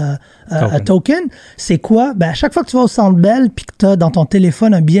token, c'est quoi? Ben, à chaque fois que tu vas au Centre Bell puis que tu as dans ton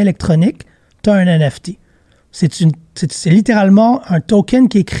téléphone un billet électronique, tu as un NFT. C'est littéralement un token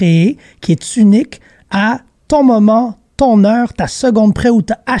qui est créé, qui est unique à ton moment, ton heure, ta seconde près où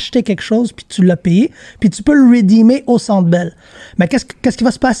tu as acheté quelque chose puis tu l'as payé, puis tu peux le redeemer au Centre Bell. Mais qu'est-ce qui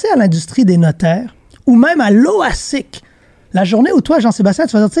va se passer à l'industrie des notaires ou même à l'OASIC? La journée où toi, Jean-Sébastien,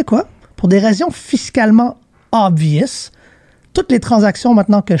 tu vas dire, tu sais quoi? Pour des raisons fiscalement obvious, toutes les transactions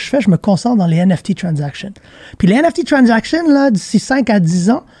maintenant que je fais, je me concentre dans les NFT transactions. Puis les NFT transactions, là, d'ici 5 à 10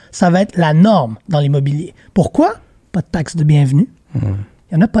 ans, ça va être la norme dans l'immobilier. Pourquoi? Pas de taxe de bienvenue. Il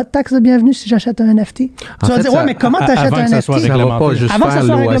Il n'y en a pas de taxe de bienvenue si j'achète un NFT. Tu vas dire, ouais, mais comment tu achètes un NFT? Ça va pas juste Avant que faire ça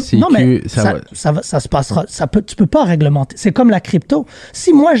soit l'OACQ. non, mais ça se passera. Tu peux pas réglementer. C'est comme la crypto.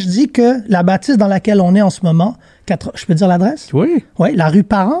 Si moi, je dis que la bâtisse dans laquelle on est en ce moment, je peux dire l'adresse? Oui. Oui, la rue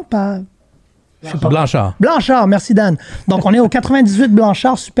Parent, je sais pas. Blanchard. Blanchard, merci Dan. Donc, on est au 98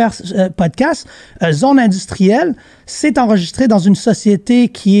 Blanchard, super podcast, zone industrielle. C'est enregistré dans une société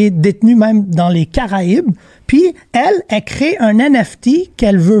qui est détenue même dans les Caraïbes. Puis, elle crée un NFT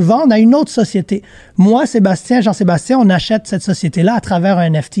qu'elle veut vendre à une autre société. Moi, Jean-Sébastien, on achète cette société-là à travers un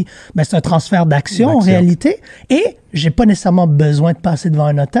NFT. Ben, c'est un transfert d'action en réalité. Et j'ai pas nécessairement besoin de passer devant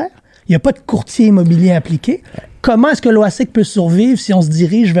un notaire. Il n'y a pas de courtier immobilier impliqué. Comment est-ce que l'OACQ peut survivre si on se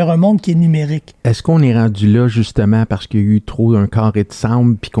dirige vers un monde qui est numérique? Est-ce qu'on est rendu là justement parce qu'il y a eu trop d'un carré de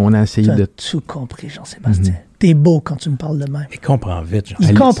sable puis qu'on a essayé de... Tu as tout compris, Jean-Sébastien. T'es beau quand tu me parles de même. Il comprend vite,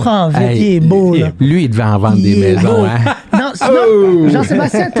 Il comprend vite, il est beau, là. Lui, il devait en vendre des maisons, hein? Non, sinon,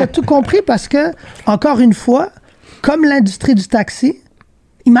 Jean-Sébastien, tu as tout compris parce que, encore une fois, comme l'industrie du taxi,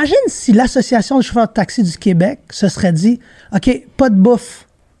 imagine si l'Association des chauffeurs de taxi du Québec se serait dit, OK, pas de bouffe.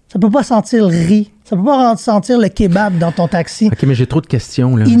 Ça peut pas sentir le riz. Ça peut pas sentir le kebab dans ton taxi. OK, mais j'ai trop de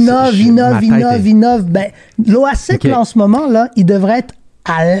questions, là. Innove. Ben, l'OACQ, en ce moment, là, il devrait être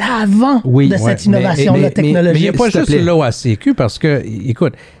à l'avant de cette innovation-là technologique. Mais il n'y a pas juste l'OACQ parce que,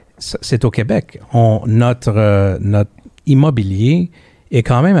 écoute, c'est au Québec. Notre immobilier est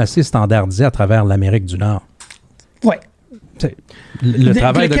quand même assez standardisé à travers l'Amérique du Nord. Oui. Le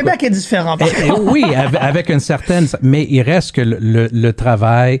travail le Québec est différent. Oui, avec une certaine... Mais il reste que le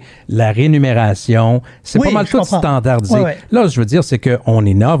travail, la rémunération, c'est pas mal tout standardisé. Oui. Là, je veux dire, c'est qu'on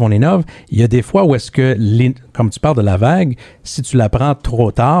innove. Il y a des fois où est-ce que, comme tu parles de la vague, si tu la prends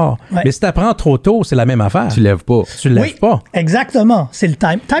trop tard, mais si tu la prends trop tôt, c'est la même affaire. Tu lèves pas. Tu lèves pas. Exactement. C'est le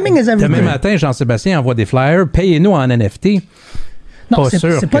timing is everything. Demain matin, Jean-Sébastien envoie des flyers, payez-nous en NFT. Non,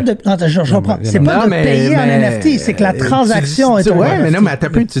 c'est pas de. Non, je reprends. C'est pas de payer en NFT, c'est que la transaction est. Ouais, mais non, mais attends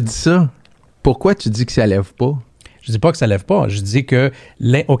un peu, tu dis ça. Pourquoi tu dis que ça lève pas? Je dis pas que ça lève pas. Je dis que.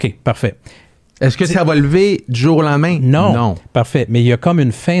 OK, parfait. Est-ce que ça va lever du jour au lendemain? Non. Parfait. Mais il y a comme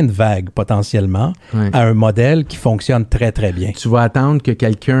une fin de vague, potentiellement, à un modèle qui fonctionne très, très bien. Tu vas attendre que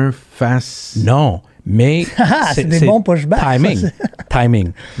quelqu'un fasse. Non. Mais c'est des bons pushbacks.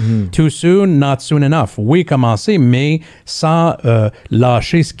 Timing. Too soon, not soon enough. Oui, commencer, mais sans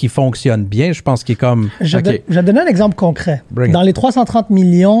lâcher ce qui fonctionne bien. Je pense qu'il est comme... Je vais donner un exemple concret. Dans les 330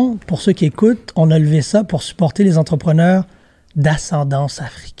 millions, pour ceux qui écoutent, on a levé ça pour supporter les entrepreneurs d'ascendance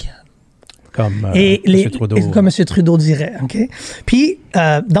africaine. Comme M. Trudeau. Comme M. Trudeau dirait. OK? Puis,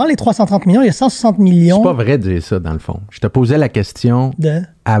 dans les 330 millions, il y a 160 millions... C'est pas vrai de dire ça, dans le fond. Je te posais la question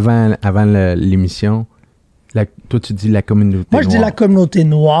avant l'émission. Toi, tu dis la communauté noire. Moi, je dis la communauté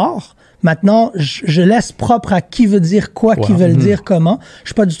noire. Maintenant, je laisse propre à qui veut dire quoi, qui veut le dire comment. Je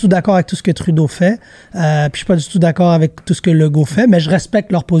suis pas du tout d'accord avec tout ce que Trudeau fait. Puis je suis pas du tout d'accord avec tout ce que Legault fait, mais je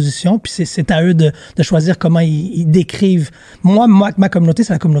respecte leur position. Puis c'est à eux de choisir comment ils décrivent. Moi, ma communauté,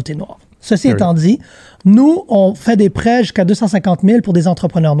 c'est la communauté noire. Ceci étant dit, nous, on fait des prêts jusqu'à 250 000 pour des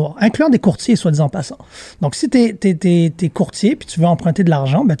entrepreneurs noirs, incluant des courtiers, soit disant passant. Donc, si t'es courtier puis tu veux emprunter de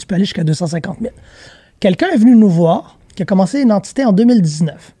l'argent, ben, tu peux aller jusqu'à 250 000. Quelqu'un est venu nous voir, qui a commencé une entité en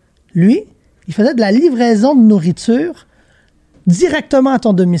 2019. Lui, il faisait de la livraison de nourriture directement à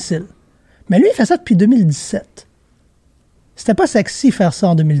ton domicile. Mais lui, il fait ça depuis 2017. C'était pas sexy faire ça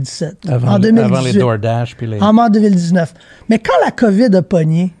en 2017. En 2018. Avant les DoorDash. Puis en 2019. Mais quand la COVID a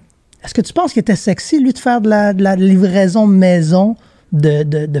pogné, est-ce que tu penses qu'il était sexy, lui, de faire de la livraison maison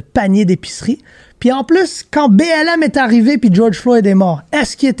de paniers d'épicerie? Puis en plus, quand BLM est arrivé puis George Floyd est mort,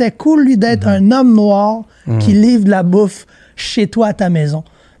 est-ce qu'il était cool, lui, d'être un homme noir qui livre de la bouffe chez toi à ta maison?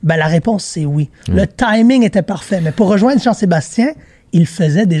 Ben, la réponse, c'est oui. Le timing était parfait. Mais pour rejoindre Jean-Sébastien, il le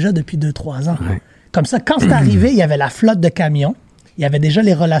faisait déjà depuis 2-3 ans. Ouais. Comme ça, quand c'est arrivé, il y avait la flotte de camions. Il y avait déjà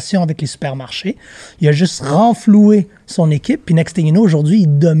les relations avec les supermarchés. Il a juste renfloué son équipe. Puis Next Thing You Know, aujourd'hui,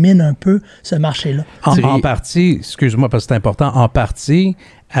 il domine un peu ce marché-là. En partie, excuse-moi parce que c'est important, en partie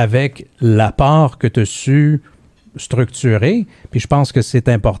avec l'apport que tu as su structurer. Puis je pense que c'est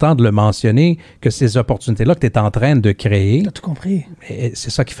important de le mentionner, que ces opportunités-là que tu es en train de créer... Tu as tout compris.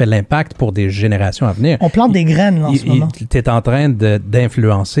 C'est ça qui fait l'impact pour des générations à venir. On plante des graines là, en ce moment. Tu es en train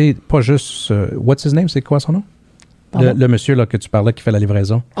d'influencer, pas juste... what's his name? C'est quoi son nom? Le monsieur là, que tu parlais qui fait la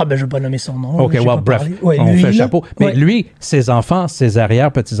livraison. Ah, ben je ne vais pas nommer son nom. OK, well, bref, on fait le chapeau. Mais lui, ses enfants, ses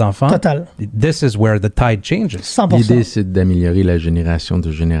arrière-petits-enfants, total. This is where the tide changes. 100%. L'idée, c'est d'améliorer la génération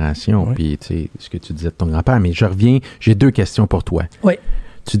de génération. Oui. Puis, tu sais, ce que tu disais de ton grand-père. Mais je reviens, j'ai 2 questions pour toi. Oui.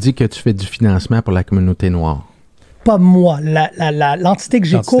 Tu dis que tu fais du financement pour la communauté noire. Pas moi. L'entité que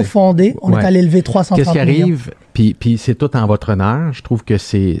j'ai cofondée, on est allé lever 330 millions. Qu'est-ce qui arrive Puis c'est tout en votre honneur. Je trouve que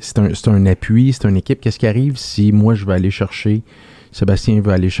c'est un appui, c'est une équipe. Qu'est-ce qui arrive si moi, je vais aller chercher, Sébastien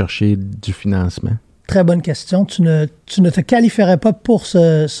veut aller chercher du financement? Très bonne question. Tu ne te qualifierais pas pour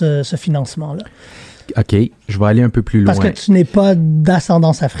ce financement-là. OK, je vais aller un peu plus loin. Parce que tu n'es pas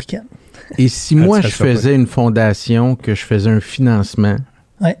d'ascendance africaine. Et si moi, je faisais une fondation, que je faisais un financement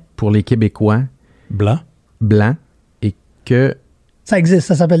pour les Québécois blancs, et que... Ça existe,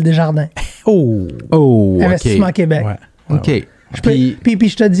 ça s'appelle Desjardins. Investissement OK. Québec. OK. Puis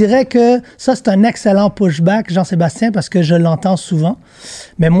je te dirais que ça, c'est un excellent pushback, Jean-Sébastien, parce que je l'entends souvent.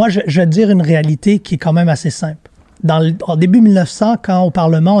 Mais moi, je vais te dire une réalité qui est quand même assez simple. En début 1900, quand au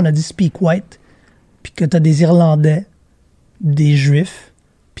Parlement, on a dit « speak white », puis que tu as des Irlandais, des Juifs,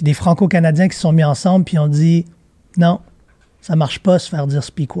 puis des Franco-Canadiens qui se sont mis ensemble, puis ont dit « non, ça marche pas se faire dire «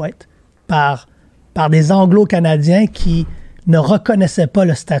 speak white » par des Anglo-Canadiens qui ne reconnaissaient pas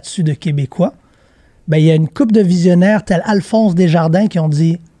le statut de Québécois. Ben, il y a une couple de visionnaires tels Alphonse Desjardins qui ont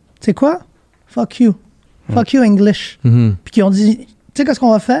dit, tu sais quoi? Fuck you. Fuck you English. Puis qui ont dit, tu sais qu'est-ce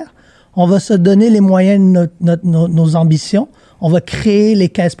qu'on va faire? On va se donner les moyens de nos ambitions. On va créer les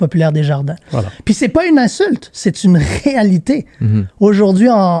caisses populaires Desjardins. Voilà. Puis c'est pas une insulte, c'est une réalité. Aujourd'hui,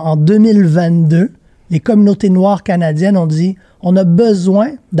 en 2022, les communautés noires canadiennes ont dit, on a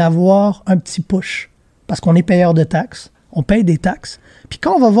besoin d'avoir un petit push parce qu'on est payeur de taxes. On paye des taxes. Puis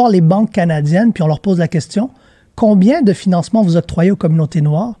quand on va voir les banques canadiennes, puis on leur pose la question, combien de financements vous octroyez aux communautés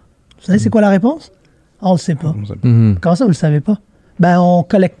noires? Vous savez c'est quoi la réponse? On le sait pas. Comment ça, vous le savez pas? Ben, on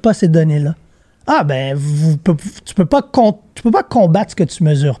collecte pas ces données-là. Ah, ben, tu peux pas combattre ce que tu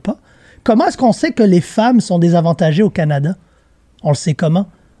mesures pas. Comment est-ce qu'on sait que les femmes sont désavantagées au Canada? On le sait comment?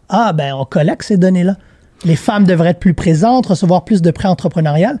 Ah, ben, on collecte ces données-là. Les femmes devraient être plus présentes, recevoir plus de prêts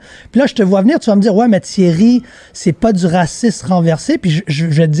entrepreneuriales. Puis là, je te vois venir, tu vas me dire, ouais, mais Thierry, c'est pas du racisme renversé. Puis je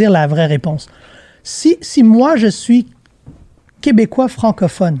vais te dire la vraie réponse. Si moi, je suis Québécois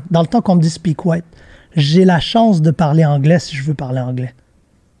francophone, dans le temps qu'on me dit speak white, j'ai la chance de parler anglais si je veux parler anglais.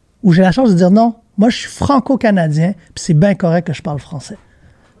 Ou j'ai la chance de dire, non, moi, je suis franco-canadien, puis c'est bien correct que je parle français.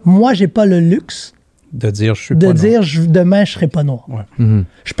 Moi, j'ai pas le luxe de dire je suis pas noir. Demain je serai pas noir. Ouais.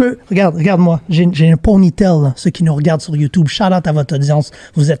 Je peux regarde-moi, j'ai un ponytail là, ceux qui nous regardent sur YouTube, shout out à votre audience,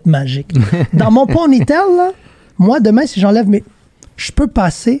 vous êtes magiques. Dans mon ponytail là, moi demain si j'enlève je peux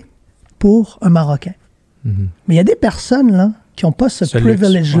passer pour un Marocain. Mais il y a des personnes là qui ont pas ce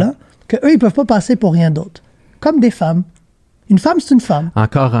privilège là que eux ils peuvent pas passer pour rien d'autre. Comme des femmes. Une femme, c'est une femme.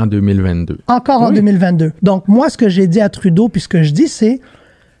 Encore en 2022. En 2022. Donc moi ce que j'ai dit à Trudeau puis ce que je dis c'est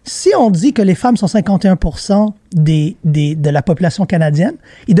si on dit que les femmes sont 51% de la population canadienne,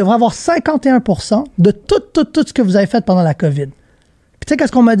 il devrait avoir 51% de tout ce que vous avez fait pendant la COVID. Puis tu sais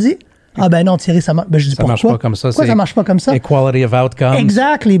qu'est-ce qu'on m'a dit? Ah ben non, Thierry, ça marche. Ben, je dis ça pourquoi? Marche pas comme ça. Pourquoi ça marche pas comme ça? Equality of outcomes.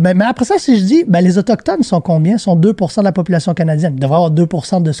 Exactly. Mais après ça, si je dis, ben les Autochtones sont combien? Sont 2% de la population canadienne. Il devrait avoir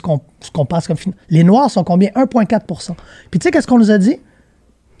 2% de ce qu'on passe comme financement. Les Noirs sont combien? 1,4%. Puis tu sais qu'est-ce qu'on nous a dit?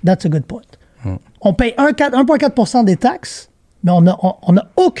 That's a good point. On paye 1,4% des taxes, mais on n'a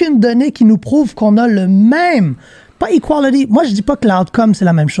aucune donnée qui nous prouve qu'on a le même. Pas equality. Moi, je dis pas que l'outcome, c'est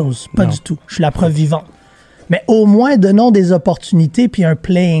la même chose. Pas du tout. Je suis la preuve vivante. Mais au moins, donnons des opportunités puis un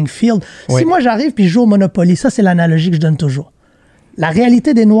playing field. Oui. Si moi, j'arrive puis je joue au Monopoly, ça, c'est l'analogie que je donne toujours. La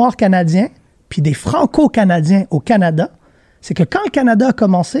réalité des Noirs canadiens puis des Franco-Canadiens au Canada, c'est que quand le Canada a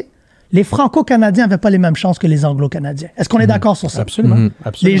commencé, les Franco-Canadiens n'avaient pas les mêmes chances que les Anglo-Canadiens. Est-ce qu'on est d'accord sur ça? Absolument.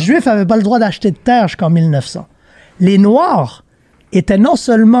 Les Juifs n'avaient pas le droit d'acheter de terre jusqu'en 1900. Les Noirs étaient non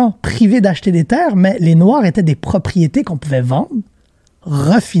seulement privés d'acheter des terres, mais les Noirs étaient des propriétés qu'on pouvait vendre,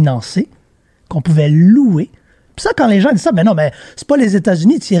 refinancer, qu'on pouvait louer. Puis ça, quand les gens disent ça, ben non, mais c'est pas les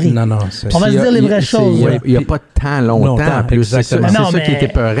États-Unis, Thierry. Non, on va se dire les vraies choses. Il n'y a pas tant longtemps. Plus, c'est ça qui était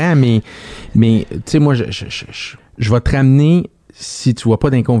peurant, mais tu sais, moi, je vais te ramener, si tu vois pas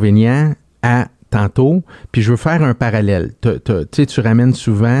d'inconvénient, à tantôt, puis je veux faire un parallèle. Tu sais, tu ramènes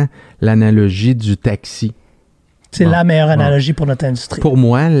souvent l'analogie du taxi. C'est la meilleure analogie pour notre industrie. Pour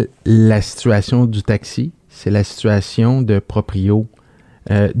moi, la situation du taxi, c'est la situation de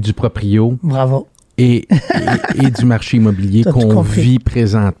du proprio. Bravo. Et du marché immobilier qu'on vit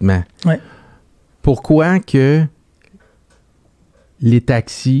présentement. Ouais. Pourquoi que les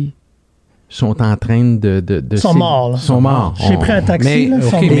taxis sont en train de sont morts. Sont morts. J'ai pris un taxi.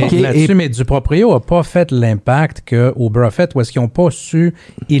 Mais du proprio n'a pas fait l'impact que Uber a fait, ou est-ce qu'ils n'ont pas su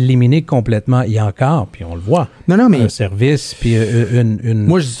éliminer complètement, il y a encore, puis on le voit, non, mais un service, puis une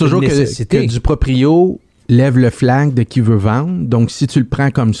moi, je dis toujours que du proprio lève le flag de qui veut vendre. Donc, si tu le prends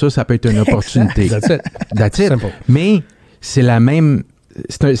comme ça peut être une opportunité. That's it. Mais c'est la même...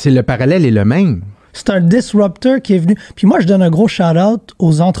 c'est le parallèle est le même. C'est un disruptor qui est venu. Puis moi, je donne un gros shout-out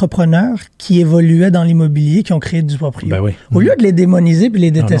aux entrepreneurs qui évoluaient dans l'immobilier, qui ont créé du proprio. Ben oui. Au lieu de les démoniser puis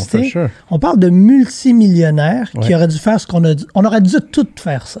les détester, on parle de multimillionnaires qui auraient dû faire ce qu'on a dit. On aurait dû tout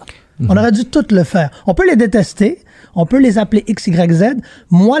faire ça. On aurait dû tout le faire. On peut les détester, on peut les appeler X, Y, Z.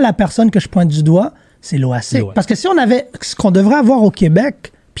 Moi, la personne que je pointe du doigt, c'est l'OASIC. Parce que si on avait ce qu'on devrait avoir au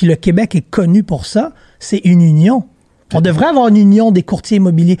Québec, puis le Québec est connu pour ça, c'est une union. On devrait avoir une union des courtiers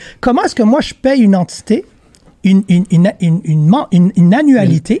immobiliers. Comment est-ce que moi, je paye une entité, une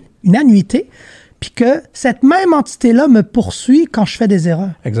annualité, une annuité, puis que cette même entité-là me poursuit quand je fais des erreurs?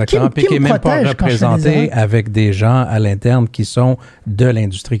 Exactement. Puis qui n'est même pas représenté avec des gens à l'interne qui sont de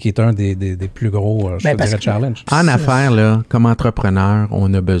l'industrie, qui est un des plus gros, challenges. En affaires, là, comme entrepreneur,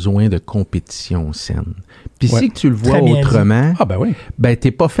 on a besoin de compétition saine. Puis si tu le vois autrement,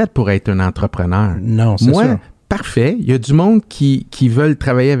 t'es pas fait pour être un entrepreneur. Non, c'est sûr. Parfait. Il y a du monde qui veulent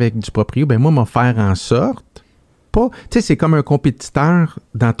travailler avec du proprio. Ben moi, m'en faire en sorte, pas... Tu sais, c'est comme un compétiteur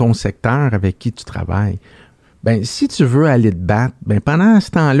dans ton secteur avec qui tu travailles. Ben si tu veux aller te battre, ben pendant ce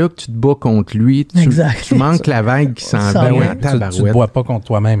temps-là que tu te bats contre lui, tu manques la vague qui s'en vient en tabarouette. Tu te bats pas contre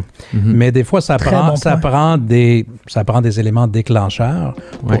toi-même. Mais des fois, ça prend des éléments déclencheurs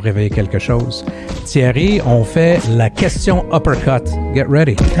pour réveiller quelque chose. Thierry, on fait la question uppercut. Get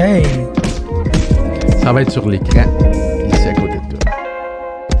ready. Hey! Ça va être sur l'écran, ici à côté de toi.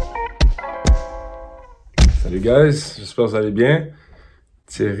 Salut guys, j'espère que vous allez bien.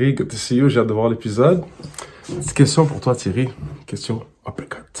 Thierry, good to see you, j'ai hâte de voir l'épisode. Petite question pour toi Thierry, question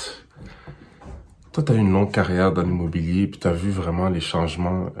uppercut. Toi, tu as eu une longue carrière dans l'immobilier, puis tu as vu vraiment les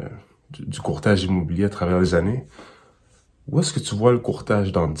changements du courtage immobilier à travers les années. Où est-ce que tu vois le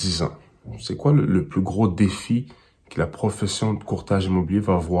courtage dans 10 ans? C'est quoi le plus gros défi que la profession de courtage immobilier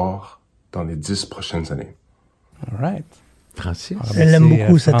va voir dans les 10 prochaines années? All right. Francis. Elle aime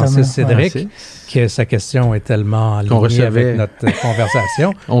beaucoup cet homme. Francis Cédric, que sa question est tellement alignée avec notre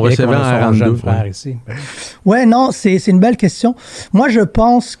conversation. On recevait un jeune frère ici. Ouais, non, c'est une belle question. Moi, je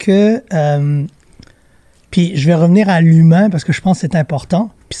pense que... puis je vais revenir à l'humain parce que je pense que c'est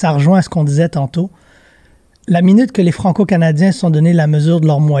important. Puis ça rejoint à ce qu'on disait tantôt. La minute que les Franco-Canadiens se sont donné la mesure de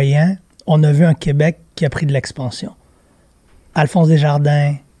leurs moyens, on a vu un Québec qui a pris de l'expansion. Alphonse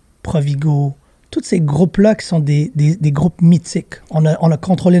Desjardins, Provigo, tous ces groupes-là qui sont des groupes mythiques. On a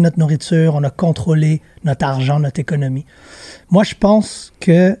contrôlé notre nourriture, on a contrôlé notre argent, notre économie. Moi, je pense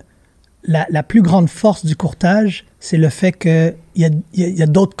que la plus grande force du courtage, c'est le fait qu'il y a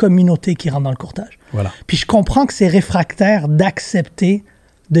d'autres communautés qui rentrent dans le courtage. Voilà. Puis je comprends que c'est réfractaire d'accepter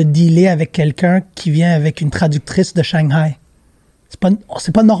de dealer avec quelqu'un qui vient avec une traductrice de Shanghai.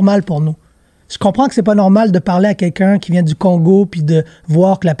 C'est pas normal pour nous. Je comprends que c'est pas normal de parler à quelqu'un qui vient du Congo puis de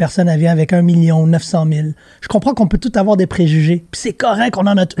voir que la personne elle vient avec 1 900 000. Je comprends qu'on peut tout avoir des préjugés. Puis c'est correct,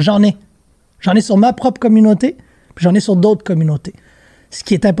 j'en ai. J'en ai sur ma propre communauté, puis j'en ai sur d'autres communautés. Ce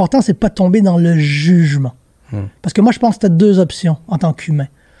qui est important, c'est pas tomber dans le jugement. Parce que moi, je pense que tu as 2 options en tant qu'humain.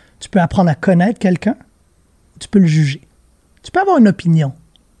 Tu peux apprendre à connaître quelqu'un, ou tu peux le juger. Tu peux avoir une opinion,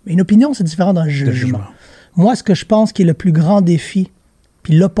 mais une opinion, c'est différent d'un jugement. Moi, ce que je pense qui est le plus grand défi,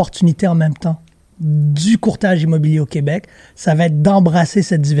 puis l'opportunité en même temps du courtage immobilier au Québec, ça va être d'embrasser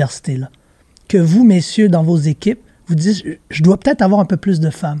cette diversité-là. Que vous, messieurs, dans vos équipes, vous dites, je dois peut-être avoir un peu plus de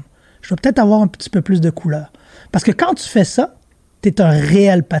femmes. Je dois peut-être avoir un petit peu plus de couleurs. Parce que quand tu fais ça, tu es un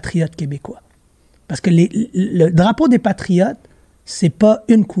réel patriote québécois. Parce que le drapeau des patriotes, c'est pas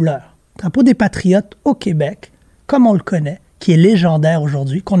une couleur. Le drapeau des patriotes au Québec, comme on le connaît, qui est légendaire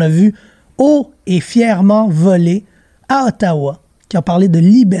aujourd'hui, qu'on a vu haut et fièrement voler à Ottawa, qui a parlé de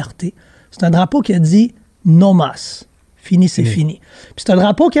liberté. C'est un drapeau qui a dit « no mas ». Fini, c'est fini. Puis c'est un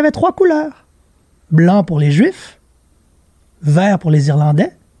drapeau qui avait 3 couleurs. Blanc pour les Juifs, vert pour les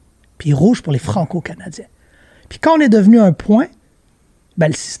Irlandais, puis rouge pour les Franco-Canadiens. Puis quand on est devenu un point, ben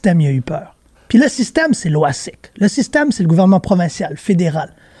le système, il a eu peur. Puis le système, c'est l'OASIC. Le système, c'est le gouvernement provincial,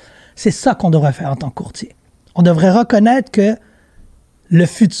 fédéral. C'est ça qu'on devrait faire en tant que courtier. On devrait reconnaître que le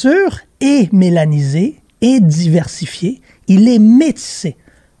futur est mélanisé, est diversifié, il est métissé.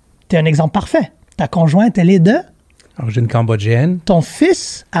 Tu es un exemple parfait. Ta conjointe, elle est de? Origine cambodgienne. Ton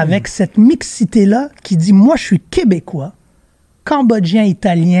fils, avec cette mixité-là, qui dit « Moi, je suis québécois, cambodgien,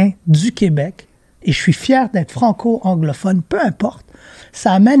 italien du Québec, et je suis fier d'être franco-anglophone, peu importe. »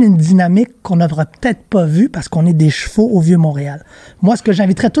 Ça amène une dynamique qu'on n'aurait peut-être pas vue parce qu'on est des chevaux au Vieux-Montréal. Moi, ce que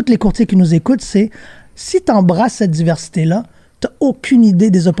j'inviterais tous les courtiers qui nous écoutent, c'est si tu embrasses cette diversité-là, tu n'as aucune idée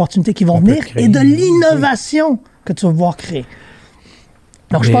des opportunités qui vont venir et de l'innovation que tu vas pouvoir créer.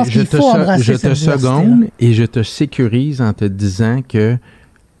 Donc, je pense qu'il faut embrasser cette diversité-là. Je te seconde et je te sécurise en te disant que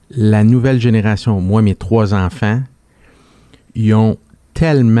la nouvelle génération, moi, mes 3 enfants, ils ont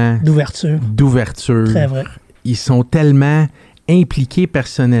tellement d'ouverture. Très vrai. Ils sont tellement impliqués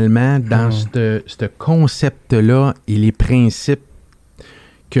personnellement dans ce concept-là et les principes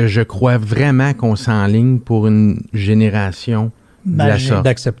que je crois vraiment qu'on s'enligne pour une génération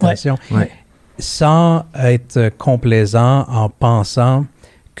d'acceptation. Ouais. Sans être complaisant en pensant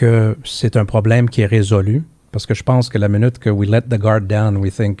que c'est un problème qui est résolu. Parce que je pense que la minute que we let the guard down,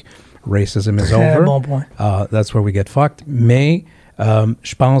 we think racism is over. Très bon point. That's where we get fucked. Mais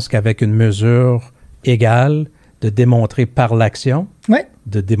je pense qu'avec une mesure égale de démontrer par l'action,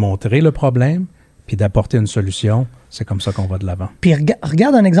 de démontrer le problème, puis d'apporter une solution, c'est comme ça qu'on va de l'avant. Puis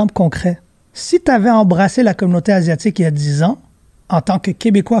regarde un exemple concret. Si tu avais embrassé la communauté asiatique il y a 10 ans, en tant que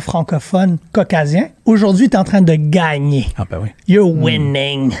Québécois francophone caucasien, aujourd'hui, tu es en train de gagner. Ah ben oui. You're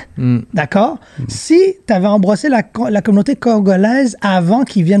winning. D'accord? Si tu avais embrassé la communauté congolaise avant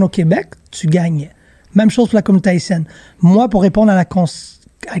qu'ils viennent au Québec, tu gagnais. Même chose pour la communauté haïtienne. Moi, pour répondre à la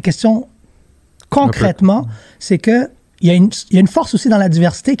question concrètement, c'est qu'il y a une force aussi dans la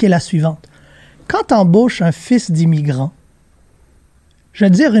diversité qui est la suivante. Quand tu embauches un fils d'immigrant, je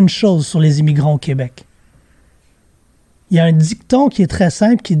vais te dire une chose sur les immigrants au Québec. Il y a un dicton qui est très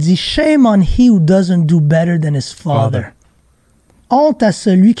simple qui dit « Shame on he who doesn't do better than his father ». Honte à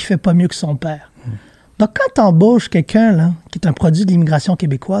celui qui fait pas mieux que son père. Donc, quand tu embauches quelqu'un là, qui est un produit de l'immigration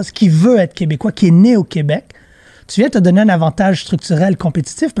québécoise, qui veut être québécois, qui est né au Québec, tu viens te donner un avantage structurel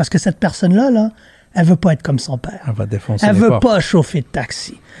compétitif parce que cette personne-là, là, elle veut pas être comme son père. Elle va défoncer Elle les veut portes. pas chauffer de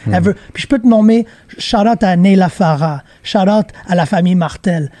taxi. Elle veut. Puis je peux te nommer shout-out à Neila Farah, shout-out à la famille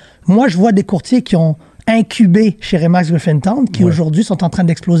Martel. Moi, je vois des courtiers qui ont incubé chez Remax Griffintown, qui aujourd'hui sont en train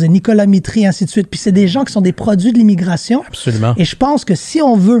d'exploser. Nicolas Mitry, ainsi de suite. Puis c'est des gens qui sont des produits de l'immigration. Absolument. Et je pense que si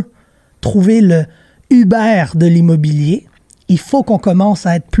on veut trouver le Uber de l'immobilier, il faut qu'on commence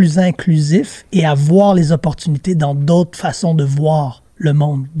à être plus inclusif et à voir les opportunités dans d'autres façons de voir le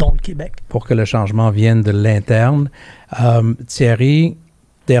monde, dont le Québec. Pour que le changement vienne de l'interne. Thierry,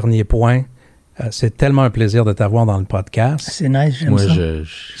 dernier point. C'est tellement un plaisir de t'avoir dans le podcast. C'est nice, j'aime Moi, ça.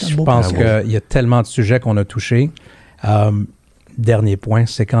 je pense qu'il y a tellement de sujets qu'on a touchés. Dernier point,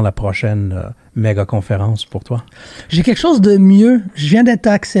 c'est quand la prochaine méga conférence pour toi? J'ai quelque chose de mieux. Je viens d'être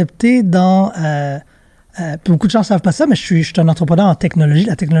accepté dans... beaucoup de gens ne savent pas ça, mais je suis un entrepreneur en technologie.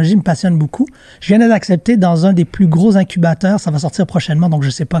 La technologie me passionne beaucoup. Je viens d'être accepté dans un des plus gros incubateurs. Ça va sortir prochainement, donc je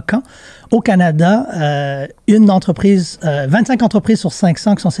ne sais pas quand. Au Canada, une entreprise, 25 entreprises sur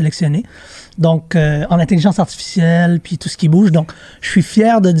 500 qui sont sélectionnées. Donc, en intelligence artificielle, puis tout ce qui bouge. Donc, je suis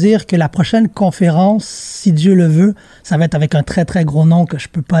fier de dire que la prochaine conférence, si Dieu le veut, ça va être avec un très, très gros nom que je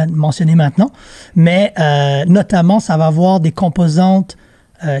ne peux pas mentionner maintenant. Mais notamment, ça va avoir des composantes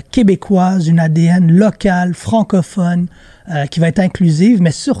québécoise, une ADN locale, francophone, qui va être inclusive,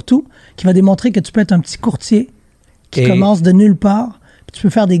 mais surtout qui va démontrer que tu peux être un petit courtier qui commence de nulle part, puis tu peux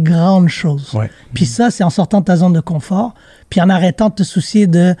faire des grandes choses. Ouais. Puis ça, c'est en sortant de ta zone de confort, puis en arrêtant de te soucier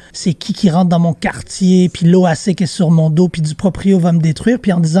de c'est qui rentre dans mon quartier, puis l'OAC qui est sur mon dos, puis du proprio va me détruire,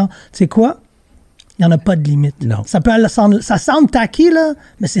 puis en disant, tu sais quoi? Il n'y en a pas de limite. Non. Ça semble tacky, là,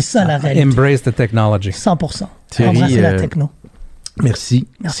 mais c'est ça la réalité. Embrace the technology. 100%. Thierry, Embrasser la techno. Merci.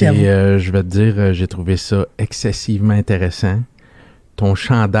 Merci à vous. Je vais te dire, j'ai trouvé ça excessivement intéressant. Ton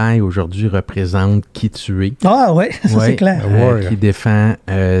chandail aujourd'hui représente qui tu es. Ah ouais, ça c'est clair. Qui défend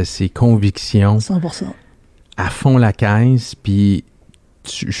ses convictions 100%. à fond la caisse, puis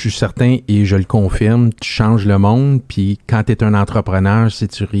je suis certain, et je le confirme, tu changes le monde, puis quand tu es un entrepreneur, si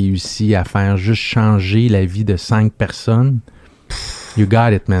tu réussis à faire juste changer la vie de 5 personnes, you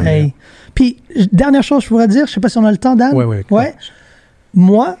got it, man. Hey. Puis, dernière chose, je pourrais dire, je sais pas si on a le temps, Dan. Oui. Ouais.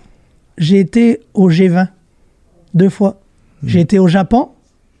 Moi, j'ai été au G20 2 fois. J'ai été au Japon,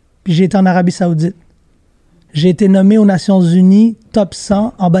 puis j'ai été en Arabie Saoudite. J'ai été nommé aux Nations Unies top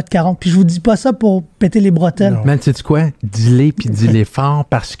 100 en bas de 40. Puis je vous dis pas ça pour péter les bretelles. Man, sais-tu quoi? Dis-les, puis dis-les fort,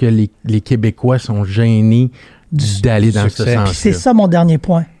 parce que les Québécois sont gênés d'aller dans ce sens-là. Puis c'est ça mon dernier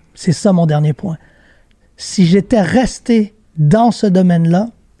point. Si j'étais resté dans ce domaine-là,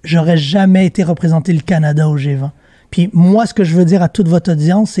 j'aurais jamais été représenter le Canada au G20. Puis moi, ce que je veux dire à toute votre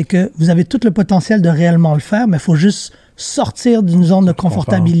audience, c'est que vous avez tout le potentiel de réellement le faire, mais il faut juste sortir d'une zone de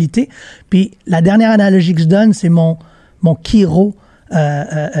confortabilité. Puis la dernière analogie que je donne, c'est mon chiro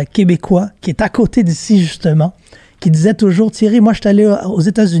québécois, qui est à côté d'ici, justement, qui disait toujours, Thierry, moi, je suis allé aux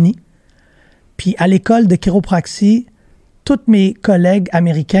États-Unis, puis à l'école de chiropraxie, tous mes collègues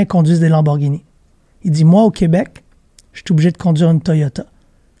américains conduisent des Lamborghini. Il dit, moi, au Québec, je suis obligé de conduire une Toyota.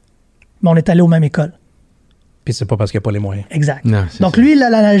 Mais on est allé aux mêmes écoles. Puis c'est pas parce qu'il n'y a pas les moyens. Exact. Non, c'est Donc ça. lui,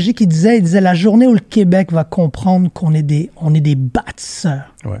 l'analogie qu'il disait, il disait la journée où le Québec va comprendre qu'on est des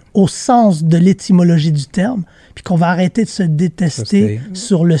bâtisseurs, Ouais. au sens de l'étymologie du terme, puis qu'on va arrêter de se détester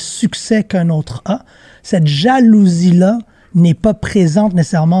sur le succès qu'un autre a, cette jalousie-là n'est pas présente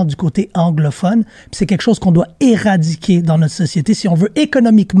nécessairement du côté anglophone. Puis c'est quelque chose qu'on doit éradiquer dans notre société si on veut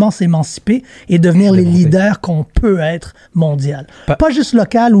économiquement s'émanciper et devenir les leaders qu'on peut être mondial. Pas juste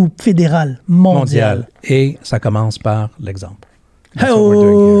local ou fédéral, mondial. Et ça commence par l'exemple. That's Hey-oh! what we're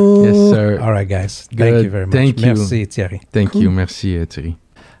doing here. Yes, sir. All right, guys. Thank Good. you very much. Thank you. Merci, Thierry. Thank you. Merci, Thierry.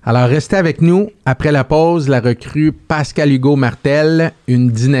 Alors, restez avec nous. Après la pause, la recrue Pascal Hugo Martel, une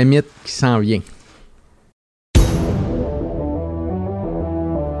dynamite qui s'en vient.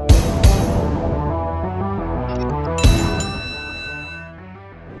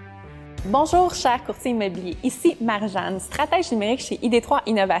 Bonjour, chers courtiers immobiliers. Ici Marie-Jeanne, stratège numérique chez ID3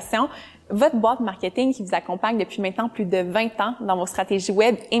 Innovation, votre boîte marketing qui vous accompagne depuis maintenant plus de 20 ans dans vos stratégies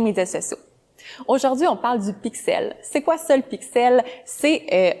web et médias sociaux. Aujourd'hui, on parle du pixel. C'est quoi ça, le pixel?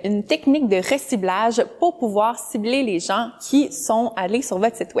 C'est une technique de reciblage pour pouvoir cibler les gens qui sont allés sur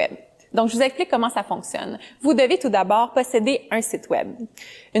votre site web. Donc, je vous explique comment ça fonctionne. Vous devez tout d'abord posséder un site web.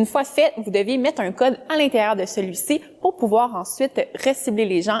 Une fois fait, vous devez mettre un code à l'intérieur de celui-ci pour pouvoir ensuite recibler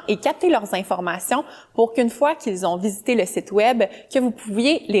les gens et capter leurs informations pour qu'une fois qu'ils ont visité le site web, que vous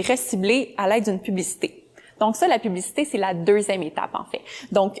pouviez les recibler à l'aide d'une publicité. Donc ça, la publicité, c'est la deuxième étape en fait.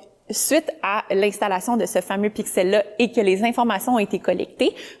 Donc, suite à l'installation de ce fameux pixel-là et que les informations ont été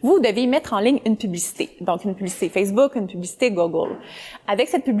collectées, vous devez mettre en ligne une publicité. Donc, une publicité Facebook, une publicité Google. Avec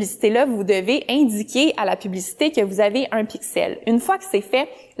cette publicité-là, vous devez indiquer à la publicité que vous avez un pixel. Une fois que c'est fait,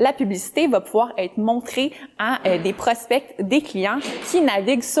 la publicité va pouvoir être montrée à des prospects, des clients qui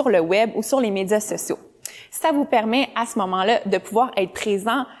naviguent sur le web ou sur les médias sociaux. Ça vous permet à ce moment-là de pouvoir être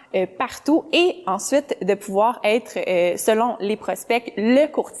présent partout et ensuite de pouvoir être, selon les prospects, le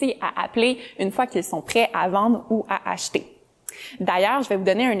courtier à appeler une fois qu'ils sont prêts à vendre ou à acheter. D'ailleurs, je vais vous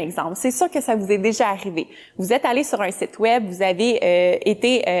donner un exemple. C'est sûr que ça vous est déjà arrivé. Vous êtes allé sur un site web, vous avez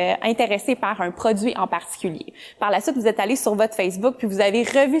été intéressé par un produit en particulier. Par la suite, vous êtes allé sur votre Facebook puis vous avez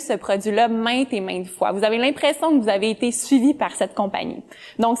revu ce produit-là maintes et maintes fois. Vous avez l'impression que vous avez été suivi par cette compagnie.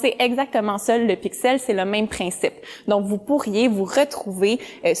 Donc, c'est exactement ça, le pixel, c'est le même principe. Donc, vous pourriez vous retrouver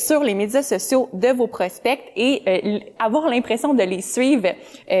sur les médias sociaux de vos prospects et avoir l'impression de les suivre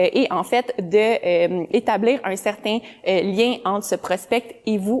et en fait de établir un certain lien entre ce prospect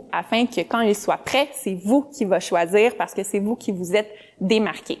et vous afin que quand il soit prêt, c'est vous qui va choisir parce que c'est vous qui vous êtes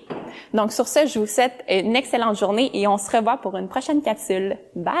démarqué. Donc sur ce, je vous souhaite une excellente journée et on se revoit pour une prochaine capsule.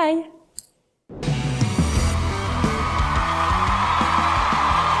 Bye!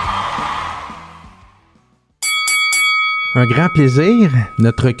 Un grand plaisir.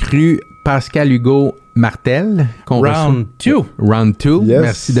 Notre recrue Pascal Hugo Martel. Round 2. Round 2. Yes.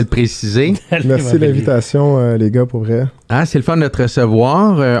 Merci de le préciser. Merci de l'invitation, les gars, pour vrai. Ah, c'est le fun de te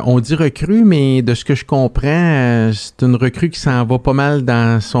recevoir. On dit recrue, mais de ce que je comprends, c'est une recrue qui s'en va pas mal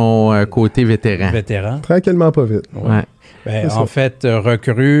dans son côté vétéran. Vétéran. Tranquillement, pas vite. Ouais. Ben, C'est en ça. fait,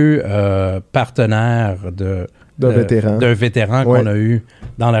 recrue, partenaire D'un vétéran. D'un vétéran Ouais. qu'on a eu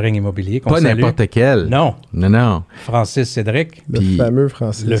dans le ring immobilier. Qu'on Pas salue. n'importe quel. Non. Non, non. Francis Cédric. Le Puis- fameux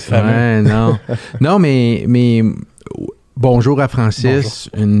Francis. Le fameux. Ouais, non. Non, mais bonjour à Francis,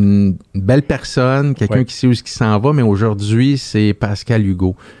 une belle personne, quelqu'un Ouais. qui sait où ce qui s'en va, mais aujourd'hui, c'est Pascal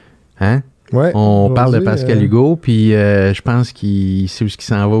Hugo. Hein? Ouais, On parle de aujourd'hui, Pascal Hugo, puis je pense qu'il sait où ce qui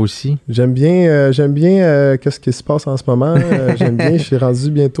s'en va aussi. J'aime bien qu'est-ce qui se passe en ce moment. J'aime bien. Je suis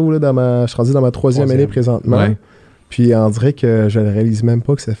rendu bientôt là, je suis rendu dans ma troisième année présentement. Ouais. Puis on dirait que je ne réalise même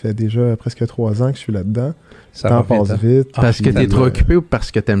pas que ça fait déjà presque 3 ans que je suis là-dedans. Ça Le temps va vite, passe hein? vite. Parce que t'es trop occupé ou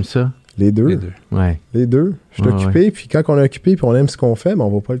parce que t'aimes ça? Les deux. Les deux. Ouais. Les deux. Je suis Ah, occupé. Puis quand on est occupé puis on aime ce qu'on fait, ben, on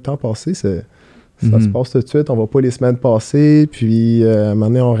ne voit pas le temps passer. Ça Mhm. se passe tout de suite. On ne voit pas les semaines passer. Puis à un moment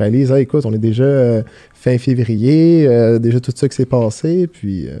donné, on réalise, ah, écoute, on est déjà fin février. Déjà tout ça qui s'est passé.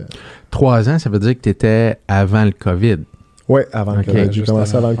 Puis 3 ans, ça veut dire que t'étais avant le COVID. ouais, avant Ok, le COVID. J'ai juste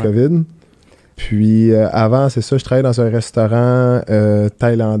commencé avant, avant le COVID. Puis avant, c'est ça, je travaillais dans un restaurant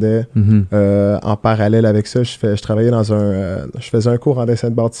thaïlandais. Mhm. En parallèle avec ça, je travaillais je faisais un cours en dessin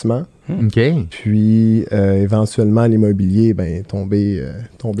de bâtiment. OK. Puis éventuellement, l'immobilier est tombé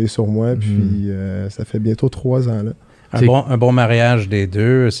sur moi. Puis ça fait bientôt 3 ans. Là. Un bon mariage des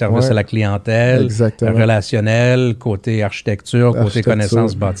deux, service Ouais. à la clientèle, Exactement. relationnel, côté architecture, côté Architecture.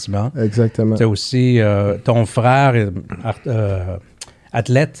 connaissance bâtiment. Exactement. Tu as aussi ton frère,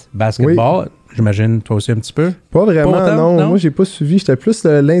 athlète, basketball. j'imagine, toi aussi un petit peu? Pas vraiment, Pas autant, non. non? Moi, j'ai pas suivi. J'étais plus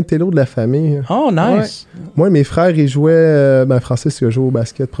l'intello de la famille. Oh, nice! Moi, mes frères, ils jouaient... Francis, qui a joué au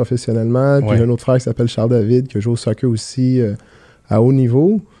basket professionnellement. Puis j'ai un autre frère qui s'appelle Charles David, qui a joué au soccer aussi à haut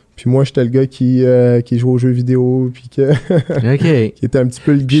niveau. Puis moi, j'étais le gars qui jouait aux jeux vidéo, puis qui était un petit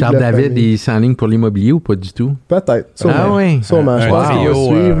peu le geek Charles de la David, famille. il s'enligne pour l'immobilier ou pas du tout? Peut-être. Sûrement. Ah oui? Sûrement. Je pense qu'il va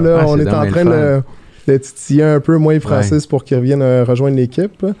suivre. Là. On est en train de titiller un peu, moi et Francis, pour qu'il revienne rejoindre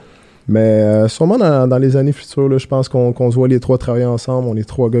l'équipe. Là. Mais sûrement dans les années futures, là, je pense qu'on se voit les trois travailler ensemble. On est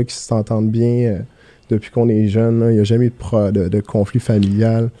trois gars qui s'entendent bien depuis qu'on est jeunes. Il n'y a jamais eu de conflit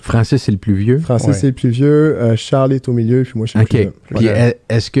familial. Francis, c'est le plus vieux? Francis, c'est le plus vieux. Charles est au milieu, puis moi, je suis le plus jeune. Puis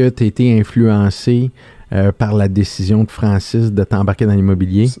est-ce que tu as été influencé par la décision de Francis de t'embarquer dans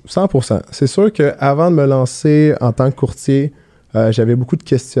l'immobilier? 100%. C'est sûr qu'avant de me lancer en tant que courtier, j'avais beaucoup de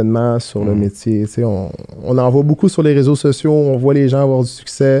questionnements sur le métier. On en voit beaucoup sur les réseaux sociaux. On voit les gens avoir du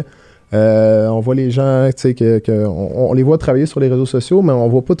succès. On voit les gens, on les voit travailler sur les réseaux sociaux, mais on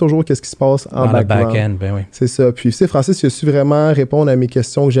voit pas toujours qu'est-ce qui se passe en background. Back-end, ben oui. C'est ça. Puis, Francis, il a su vraiment répondre à mes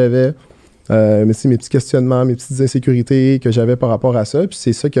questions que j'avais, mes petits questionnements, mes petites insécurités que j'avais par rapport à ça. Puis,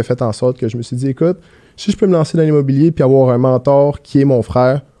 c'est ça qui a fait en sorte que je me suis dit, écoute, si je peux me lancer dans l'immobilier puis avoir un mentor qui est mon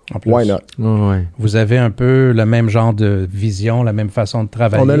frère, why not? Vous avez un peu le même genre de vision, la même façon de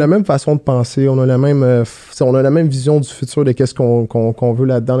travailler? On a la même façon de penser, on a la même vision du futur de qu'est-ce qu'on veut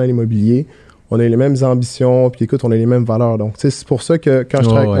là-dedans dans l'immobilier. On a les mêmes ambitions, puis écoute, on a les mêmes valeurs. Donc, c'est pour ça que quand je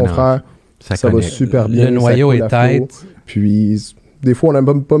travaille avec mon frère, ça va super bien. Le noyau est tête. Puis, des fois, on n'a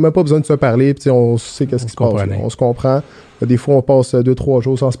même pas besoin de se parler, puis on sait qu'est-ce qui se passe. On se comprend. Des fois, on passe 2-3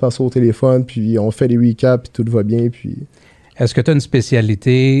 jours sans se passer au téléphone, puis on fait des recaps, puis tout va bien, puis... Est-ce que tu as une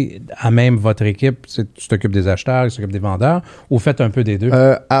spécialité à même votre équipe? Tu t'occupes des acheteurs, tu t'occupes des vendeurs, ou faites un peu des deux?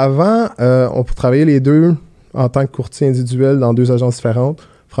 Avant, on travaillait les deux en tant que courtier individuel dans 2 agences différentes.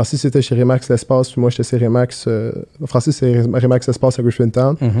 Francis était chez Remax L'Espace, puis moi j'étais chez Remax... Francis, c'est Remax L'Espace à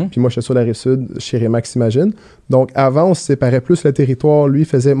Griffintown, puis moi j'étais sur la Rive-Sud chez Remax Imagine. Donc avant, on se séparait plus le territoire. Lui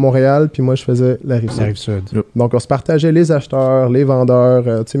faisait Montréal, puis moi je faisais la Rive-Sud. Donc on se partageait les acheteurs, les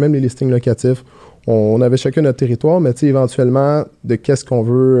vendeurs, même les listings locatifs. On avait chacun notre territoire, mais éventuellement, de qu'est-ce qu'on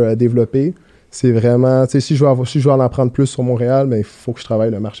veut développer, c'est vraiment... Si je veux en prendre plus sur Montréal, il faut que je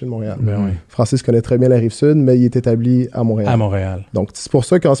travaille le marché de Montréal. Francis connaît très bien la Rive-Sud, mais il est établi à Montréal. À Montréal. Donc, c'est pour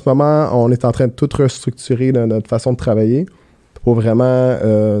ça qu'en ce moment, on est en train de tout restructurer notre façon de travailler pour vraiment...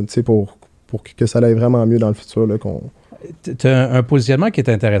 pour que ça aille vraiment mieux dans le futur. Tu as un positionnement qui est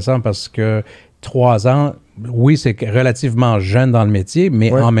intéressant parce que 3 ans, oui, c'est relativement jeune dans le métier,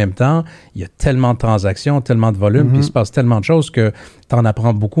 mais en même temps, il y a tellement de transactions, tellement de volume, puis il se passe tellement de choses que tu en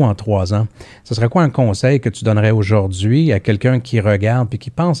apprends beaucoup en 3 ans. Ce serait quoi un conseil que tu donnerais aujourd'hui à quelqu'un qui regarde et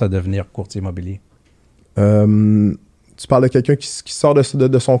qui pense à devenir courtier immobilier? Tu parles de quelqu'un qui sort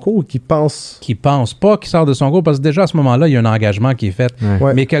de son cours ou qui pense... Qui pense pas qui sort de son cours, parce que déjà à ce moment-là, il y a un engagement qui est fait.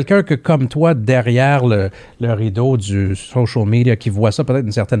 Mais quelqu'un que, comme toi, derrière le rideau du social media, qui voit ça peut-être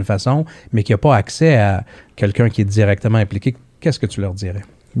d'une certaine façon, mais qui n'a pas accès à quelqu'un qui est directement impliqué, qu'est-ce que tu leur dirais?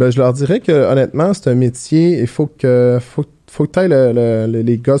 Je leur dirais que honnêtement, c'est un métier, il faut que tu ailles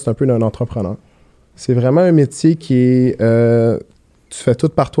les gosses un peu d'un entrepreneur. C'est vraiment un métier qui est... tu fais tout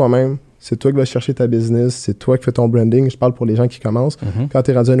par toi-même. C'est toi qui vas chercher ta business, c'est toi qui fais ton branding. Je parle pour les gens qui commencent. Quand tu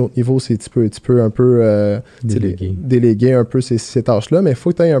es rendu à un autre niveau, tu peux un peu déléguer un peu ces tâches-là, mais il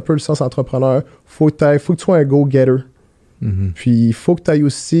faut que tu aies un peu le sens entrepreneur. Faut que tu sois un go-getter. Puis il faut que tu ailles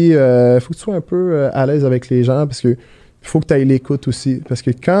aussi, faut que tu sois un peu à l'aise avec les gens, parce que il faut que tu ailles l'écoute aussi. Parce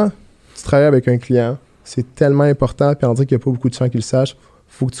que quand tu travailles avec un client, c'est tellement important, puis on dit qu'il n'y a pas beaucoup de gens qui le sachent,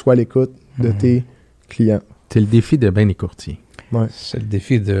 il faut que tu sois à l'écoute de tes clients. C'est le défi de bien les courtiers. C'est le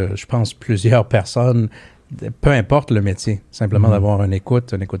défi de, je pense, plusieurs personnes, peu importe le métier, simplement d'avoir une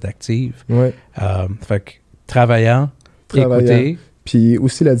écoute active. Fait que travaillant, écouter. Puis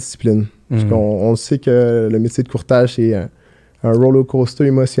aussi la discipline. Parce qu'on sait que le métier de courtage, c'est un roller coaster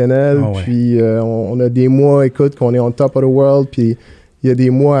émotionnel. Puis on a des mois, écoute, qu'on est on top of the world, puis il y a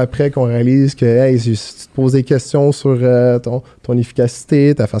des mois après qu'on réalise que si tu te poses des questions sur ton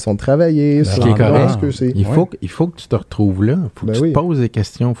efficacité, ta façon de travailler, sur ce que c'est. Il faut que tu te retrouves là. Il faut que tu te poses des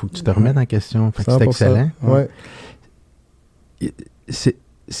questions. Il faut que tu te remettes en question. Fait que c'est excellent.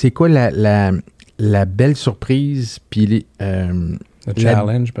 C'est quoi la belle surprise puis le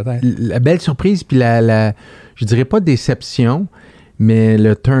challenge peut-être? La belle surprise puis je dirais pas déception, mais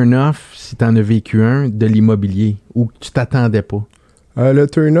le turn-off, si tu en as vécu un, de l'immobilier ou que tu t'attendais pas? Le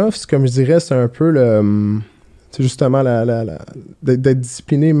turn-off, comme je dirais, c'est un peu c'est justement d'être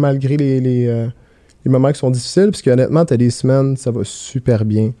discipliné malgré les moments qui sont difficiles, parce qu'honnêtement, tu as des semaines, ça va super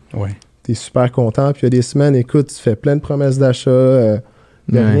bien. Tu es super content, puis il y a des semaines, écoute, tu fais plein de promesses d'achat,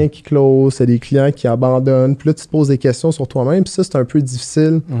 Il n'y a rien qui close, c'est des clients qui abandonnent. Puis là, tu te poses des questions sur toi-même. Puis ça, c'est un peu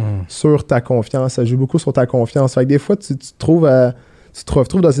difficile sur ta confiance. Ça joue beaucoup sur ta confiance. Fait que des fois, tu te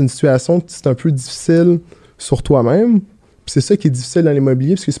retrouves dans une situation que c'est un peu difficile sur toi-même. Puis c'est ça qui est difficile dans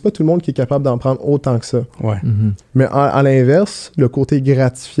l'immobilier, parce que c'est pas tout le monde qui est capable d'en prendre autant que ça. Ouais. Mais à l'inverse, le côté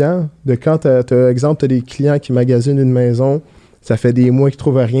gratifiant de quand, exemple, tu as des clients qui magasinent une maison, ça fait des mois qu'ils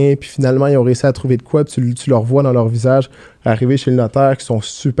trouvent rien, puis finalement, ils ont réussi à trouver de quoi, puis tu leur vois dans leur visage arriver chez le notaire, qui sont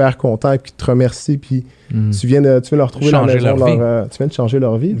super contents, puis qui te remercient, puis tu viens de leur retrouver la maison tu viens de changer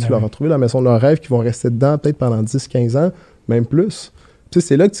leur vie, tu leur as retrouvé la maison de leur rêve, qui vont rester dedans peut-être pendant 10-15 ans, même plus. Puis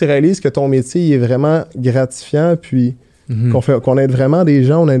c'est là que tu réalises que ton métier il est vraiment gratifiant, puis qu'on aide vraiment des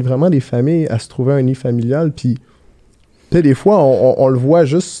gens, on aide vraiment des familles à se trouver un nid familial, puis des fois, on le voit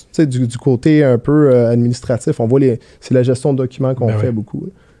juste du côté un peu administratif. On voit c'est la gestion de documents qu'on fait beaucoup.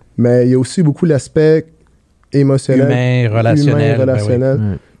 Mais il y a aussi beaucoup l'aspect émotionnel, humain,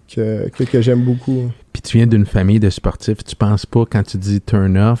 relationnel que j'aime beaucoup. Puis tu viens d'une famille de sportifs. Tu penses pas, quand tu dis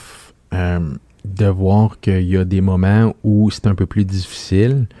turn off, de voir qu'il y a des moments où c'est un peu plus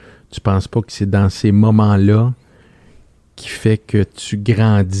difficile. Tu penses pas que c'est dans ces moments-là qui fait que tu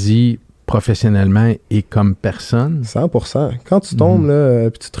grandis professionnellement et comme personne? 100%. Quand tu tombes,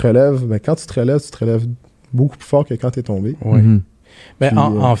 puis tu te relèves, quand tu te relèves beaucoup plus fort que quand tu es tombé. Oui. Ben,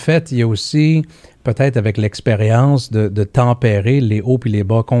 en fait, il y a aussi, peut-être avec l'expérience, de tempérer les hauts et les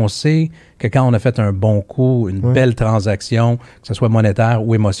bas, qu'on sait que quand on a fait un bon coup, une belle transaction, que ce soit monétaire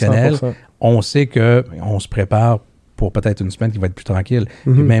ou émotionnelle, 100%. On sait qu'on se prépare pour peut-être une semaine qui va être plus tranquille.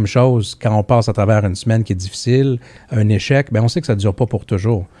 Puis même chose, quand on passe à travers une semaine qui est difficile, un échec, ben on sait que ça ne dure pas pour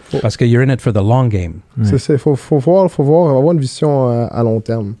toujours. Parce que you're in it for the long game. C'est ça. Il faut avoir une vision à long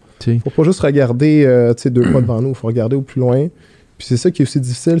terme. Il ne faut pas juste regarder 2 pas devant nous. Il faut regarder au plus loin. Puis c'est ça qui est aussi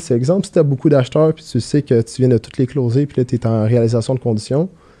difficile. C'est exemple, si tu as beaucoup d'acheteurs puis tu sais que tu viens de toutes les closer puis là, tu es en réalisation de conditions,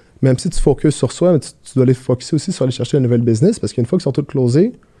 même si tu focuses sur soi, mais tu dois les focuser aussi sur aller chercher un nouvel business parce qu'une fois qu'ils sont tous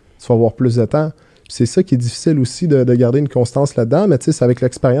closés, tu vas avoir plus de temps. C'est ça qui est difficile aussi de garder une constance là-dedans, mais tu sais, c'est avec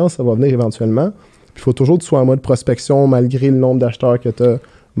l'expérience, ça va venir éventuellement. Puis il faut toujours que tu sois en mode prospection malgré le nombre d'acheteurs que tu as,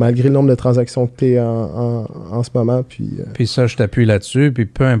 malgré le nombre de transactions que tu es en ce moment. Puis ça, je t'appuie là-dessus. Puis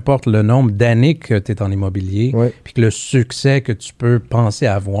peu importe le nombre d'années que tu es en immobilier, puis que le succès que tu peux penser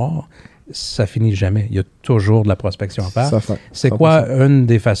avoir, ça finit jamais. Il y a toujours de la prospection à faire. C'est quoi une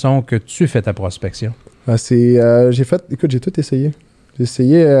des façons que tu fais ta prospection? J'ai tout essayé. J'ai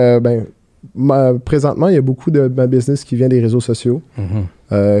essayé, présentement, il y a beaucoup de ma business qui vient des réseaux sociaux.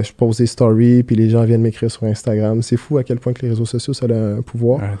 Je pose des stories, puis les gens viennent m'écrire sur Instagram. C'est fou à quel point que les réseaux sociaux, ça a un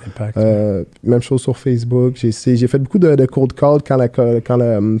pouvoir. Même chose sur Facebook. J'ai fait beaucoup de cold call quand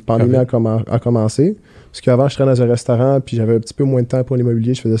la pandémie a commencé. Parce qu'avant, je travaillais dans un restaurant, puis j'avais un petit peu moins de temps pour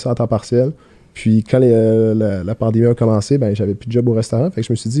l'immobilier. Je faisais ça à temps partiel. Puis quand la pandémie a commencé, j'avais plus de job au restaurant. Fait que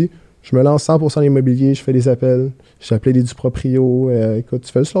je me suis dit, je me lance 100% dans l'immobilier, je fais des appels, j'ai appelé des du-proprio. Écoute,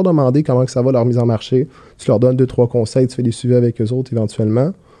 tu fais juste leur demander comment que ça va leur mise en marché. Tu leur donnes 2-3 conseils, tu fais des suivis avec eux autres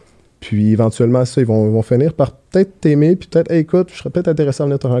éventuellement. Puis éventuellement, ça, ils vont finir par peut-être t'aimer, puis peut-être, hey, écoute, je serais peut-être intéressé à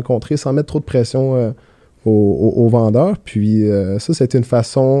venir te rencontrer sans mettre trop de pression aux vendeurs. Puis ça, c'était une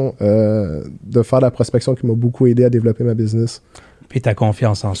façon de faire de la prospection qui m'a beaucoup aidé à développer ma business. Puis ta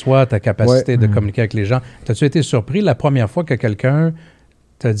confiance en soi, ta capacité de communiquer avec les gens. T'as-tu été surpris la première fois que quelqu'un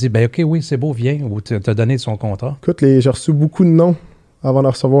t'a dit, OK, oui, c'est beau, viens, ou t'a donné son contrat? Écoute, j'ai reçu beaucoup de non avant de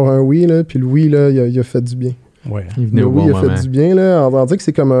recevoir un oui, là, puis le oui, là, il a fait du bien. Oui, le oui, il a fait du bien, là. On va dire que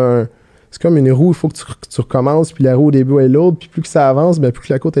c'est comme une roue, il faut que tu recommences, puis la roue au début est lourde, puis plus que ça avance, plus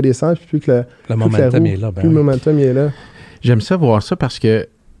que la côte elle descend, puis plus que le momentum est là. Plus le momentum est là. J'aime ça voir ça parce que,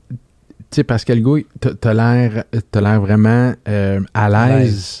 tu sais, Pascal Gouy, t'as l'air vraiment à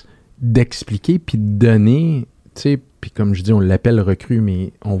l'aise d'expliquer puis de donner, tu sais, puis comme je dis, on l'appelle recrue,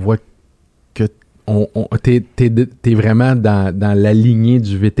 mais on voit que t'es vraiment dans la lignée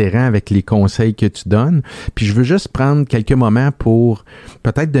du vétéran avec les conseils que tu donnes. Puis je veux juste prendre quelques moments pour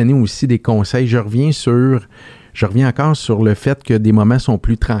peut-être donner aussi des conseils. Je reviens encore sur le fait que des moments sont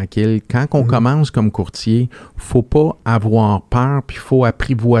plus tranquilles. Quand on commence comme courtier, faut pas avoir peur, puis il faut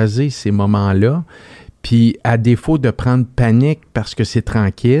apprivoiser ces moments-là. Puis, à défaut de prendre panique parce que c'est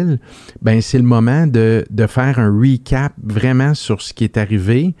tranquille, c'est le moment de faire un recap vraiment sur ce qui est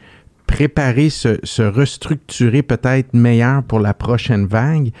arrivé, préparer, se restructurer peut-être meilleur pour la prochaine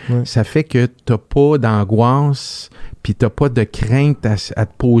vague. Ça fait que tu n'as pas d'angoisse, puis tu n'as pas de crainte à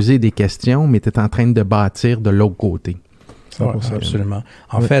te poser des questions, mais tu es en train de bâtir de l'autre côté. Ouais, absolument.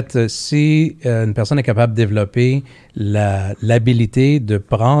 En fait, si une personne est capable de développer l'habilité de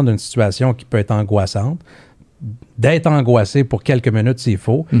prendre une situation qui peut être angoissante, d'être angoissé pour quelques minutes s'il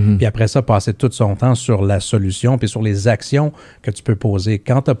faut, puis après ça, passer tout son temps sur la solution puis sur les actions que tu peux poser.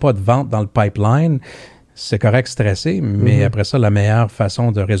 Quand tu n'as pas de vente dans le pipeline, c'est correct stresser, mais après ça, la meilleure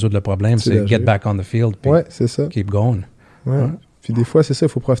façon de résoudre le problème, c'est get back on the field puis c'est ça. keep going. Ouais. Puis des fois, c'est ça, il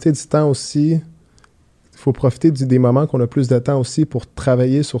faut profiter du temps aussi. Il faut profiter des moments qu'on a plus de temps aussi pour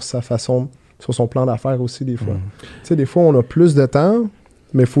travailler sur sa façon, sur son plan d'affaires aussi des fois. Tu sais, des fois, on a plus de temps,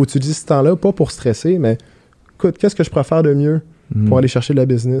 mais il faut utiliser ce temps-là, pas pour stresser, mais écoute, qu'est-ce que je pourrais faire de mieux pour aller chercher de la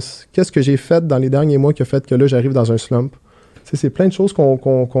business? Qu'est-ce que j'ai fait dans les derniers mois qui a fait que là, j'arrive dans un slump? Tu sais, c'est plein de choses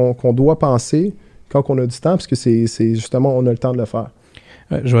qu'on doit penser quand on a du temps, parce que c'est justement, on a le temps de le faire.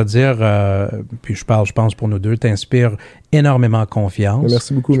 Je vais dire, puis je pense pour nous deux, t'inspires énormément confiance.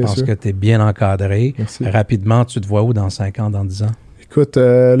 Merci beaucoup, messieurs. Je pense que tu es bien encadré. Merci. Rapidement, tu te vois où dans 5 ans, dans 10 ans? Écoute,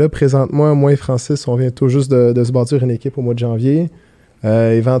 là, présentement, moi et Francis, on vient tout juste de se bâtir une équipe au mois de janvier.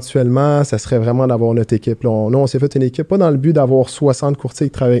 Éventuellement, ça serait vraiment d'avoir notre équipe. Là, on s'est fait une équipe, pas dans le but d'avoir 60 courtiers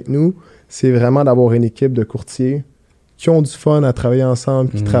qui travaillent avec nous, c'est vraiment d'avoir une équipe de courtiers qui ont du fun à travailler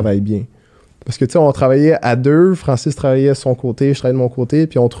ensemble, qui travaillent bien. Parce que, tu sais, on travaillait à deux, Francis travaillait de son côté, je travaillais de mon côté,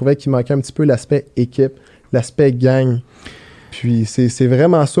 puis on trouvait qu'il manquait un petit peu l'aspect équipe, l'aspect gang. Puis c'est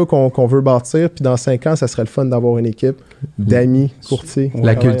vraiment ça qu'on veut bâtir, puis dans 5 ans, ça serait le fun d'avoir une équipe d'amis courtiers.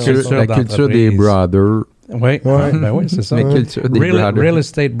 La culture des brothers. Oui, ben oui, c'est ça. La culture des brothers. Real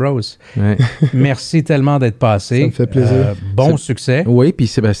estate bros. Ouais. Merci tellement d'être passé. Ça me fait plaisir. Bon succès. Oui, puis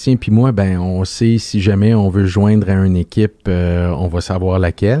Sébastien puis moi, ben on sait si jamais on veut joindre à une équipe, on va savoir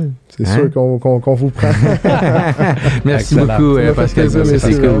laquelle. C'est sûr qu'on vous prend. Merci Excellent. beaucoup, Ça Pascal. fait plaisir,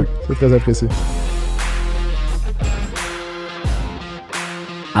 C'est cool. c'est très apprécié.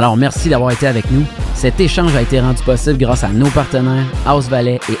 Alors, merci d'avoir été avec nous. Cet échange a été rendu possible grâce à nos partenaires House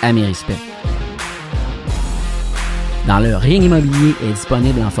Valley et AmeriSpec. Dans le Ring Immobilier est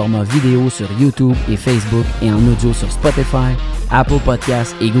disponible en format vidéo sur YouTube et Facebook et en audio sur Spotify, Apple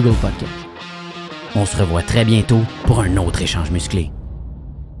Podcasts et Google Podcasts. On se revoit très bientôt pour un autre échange musclé.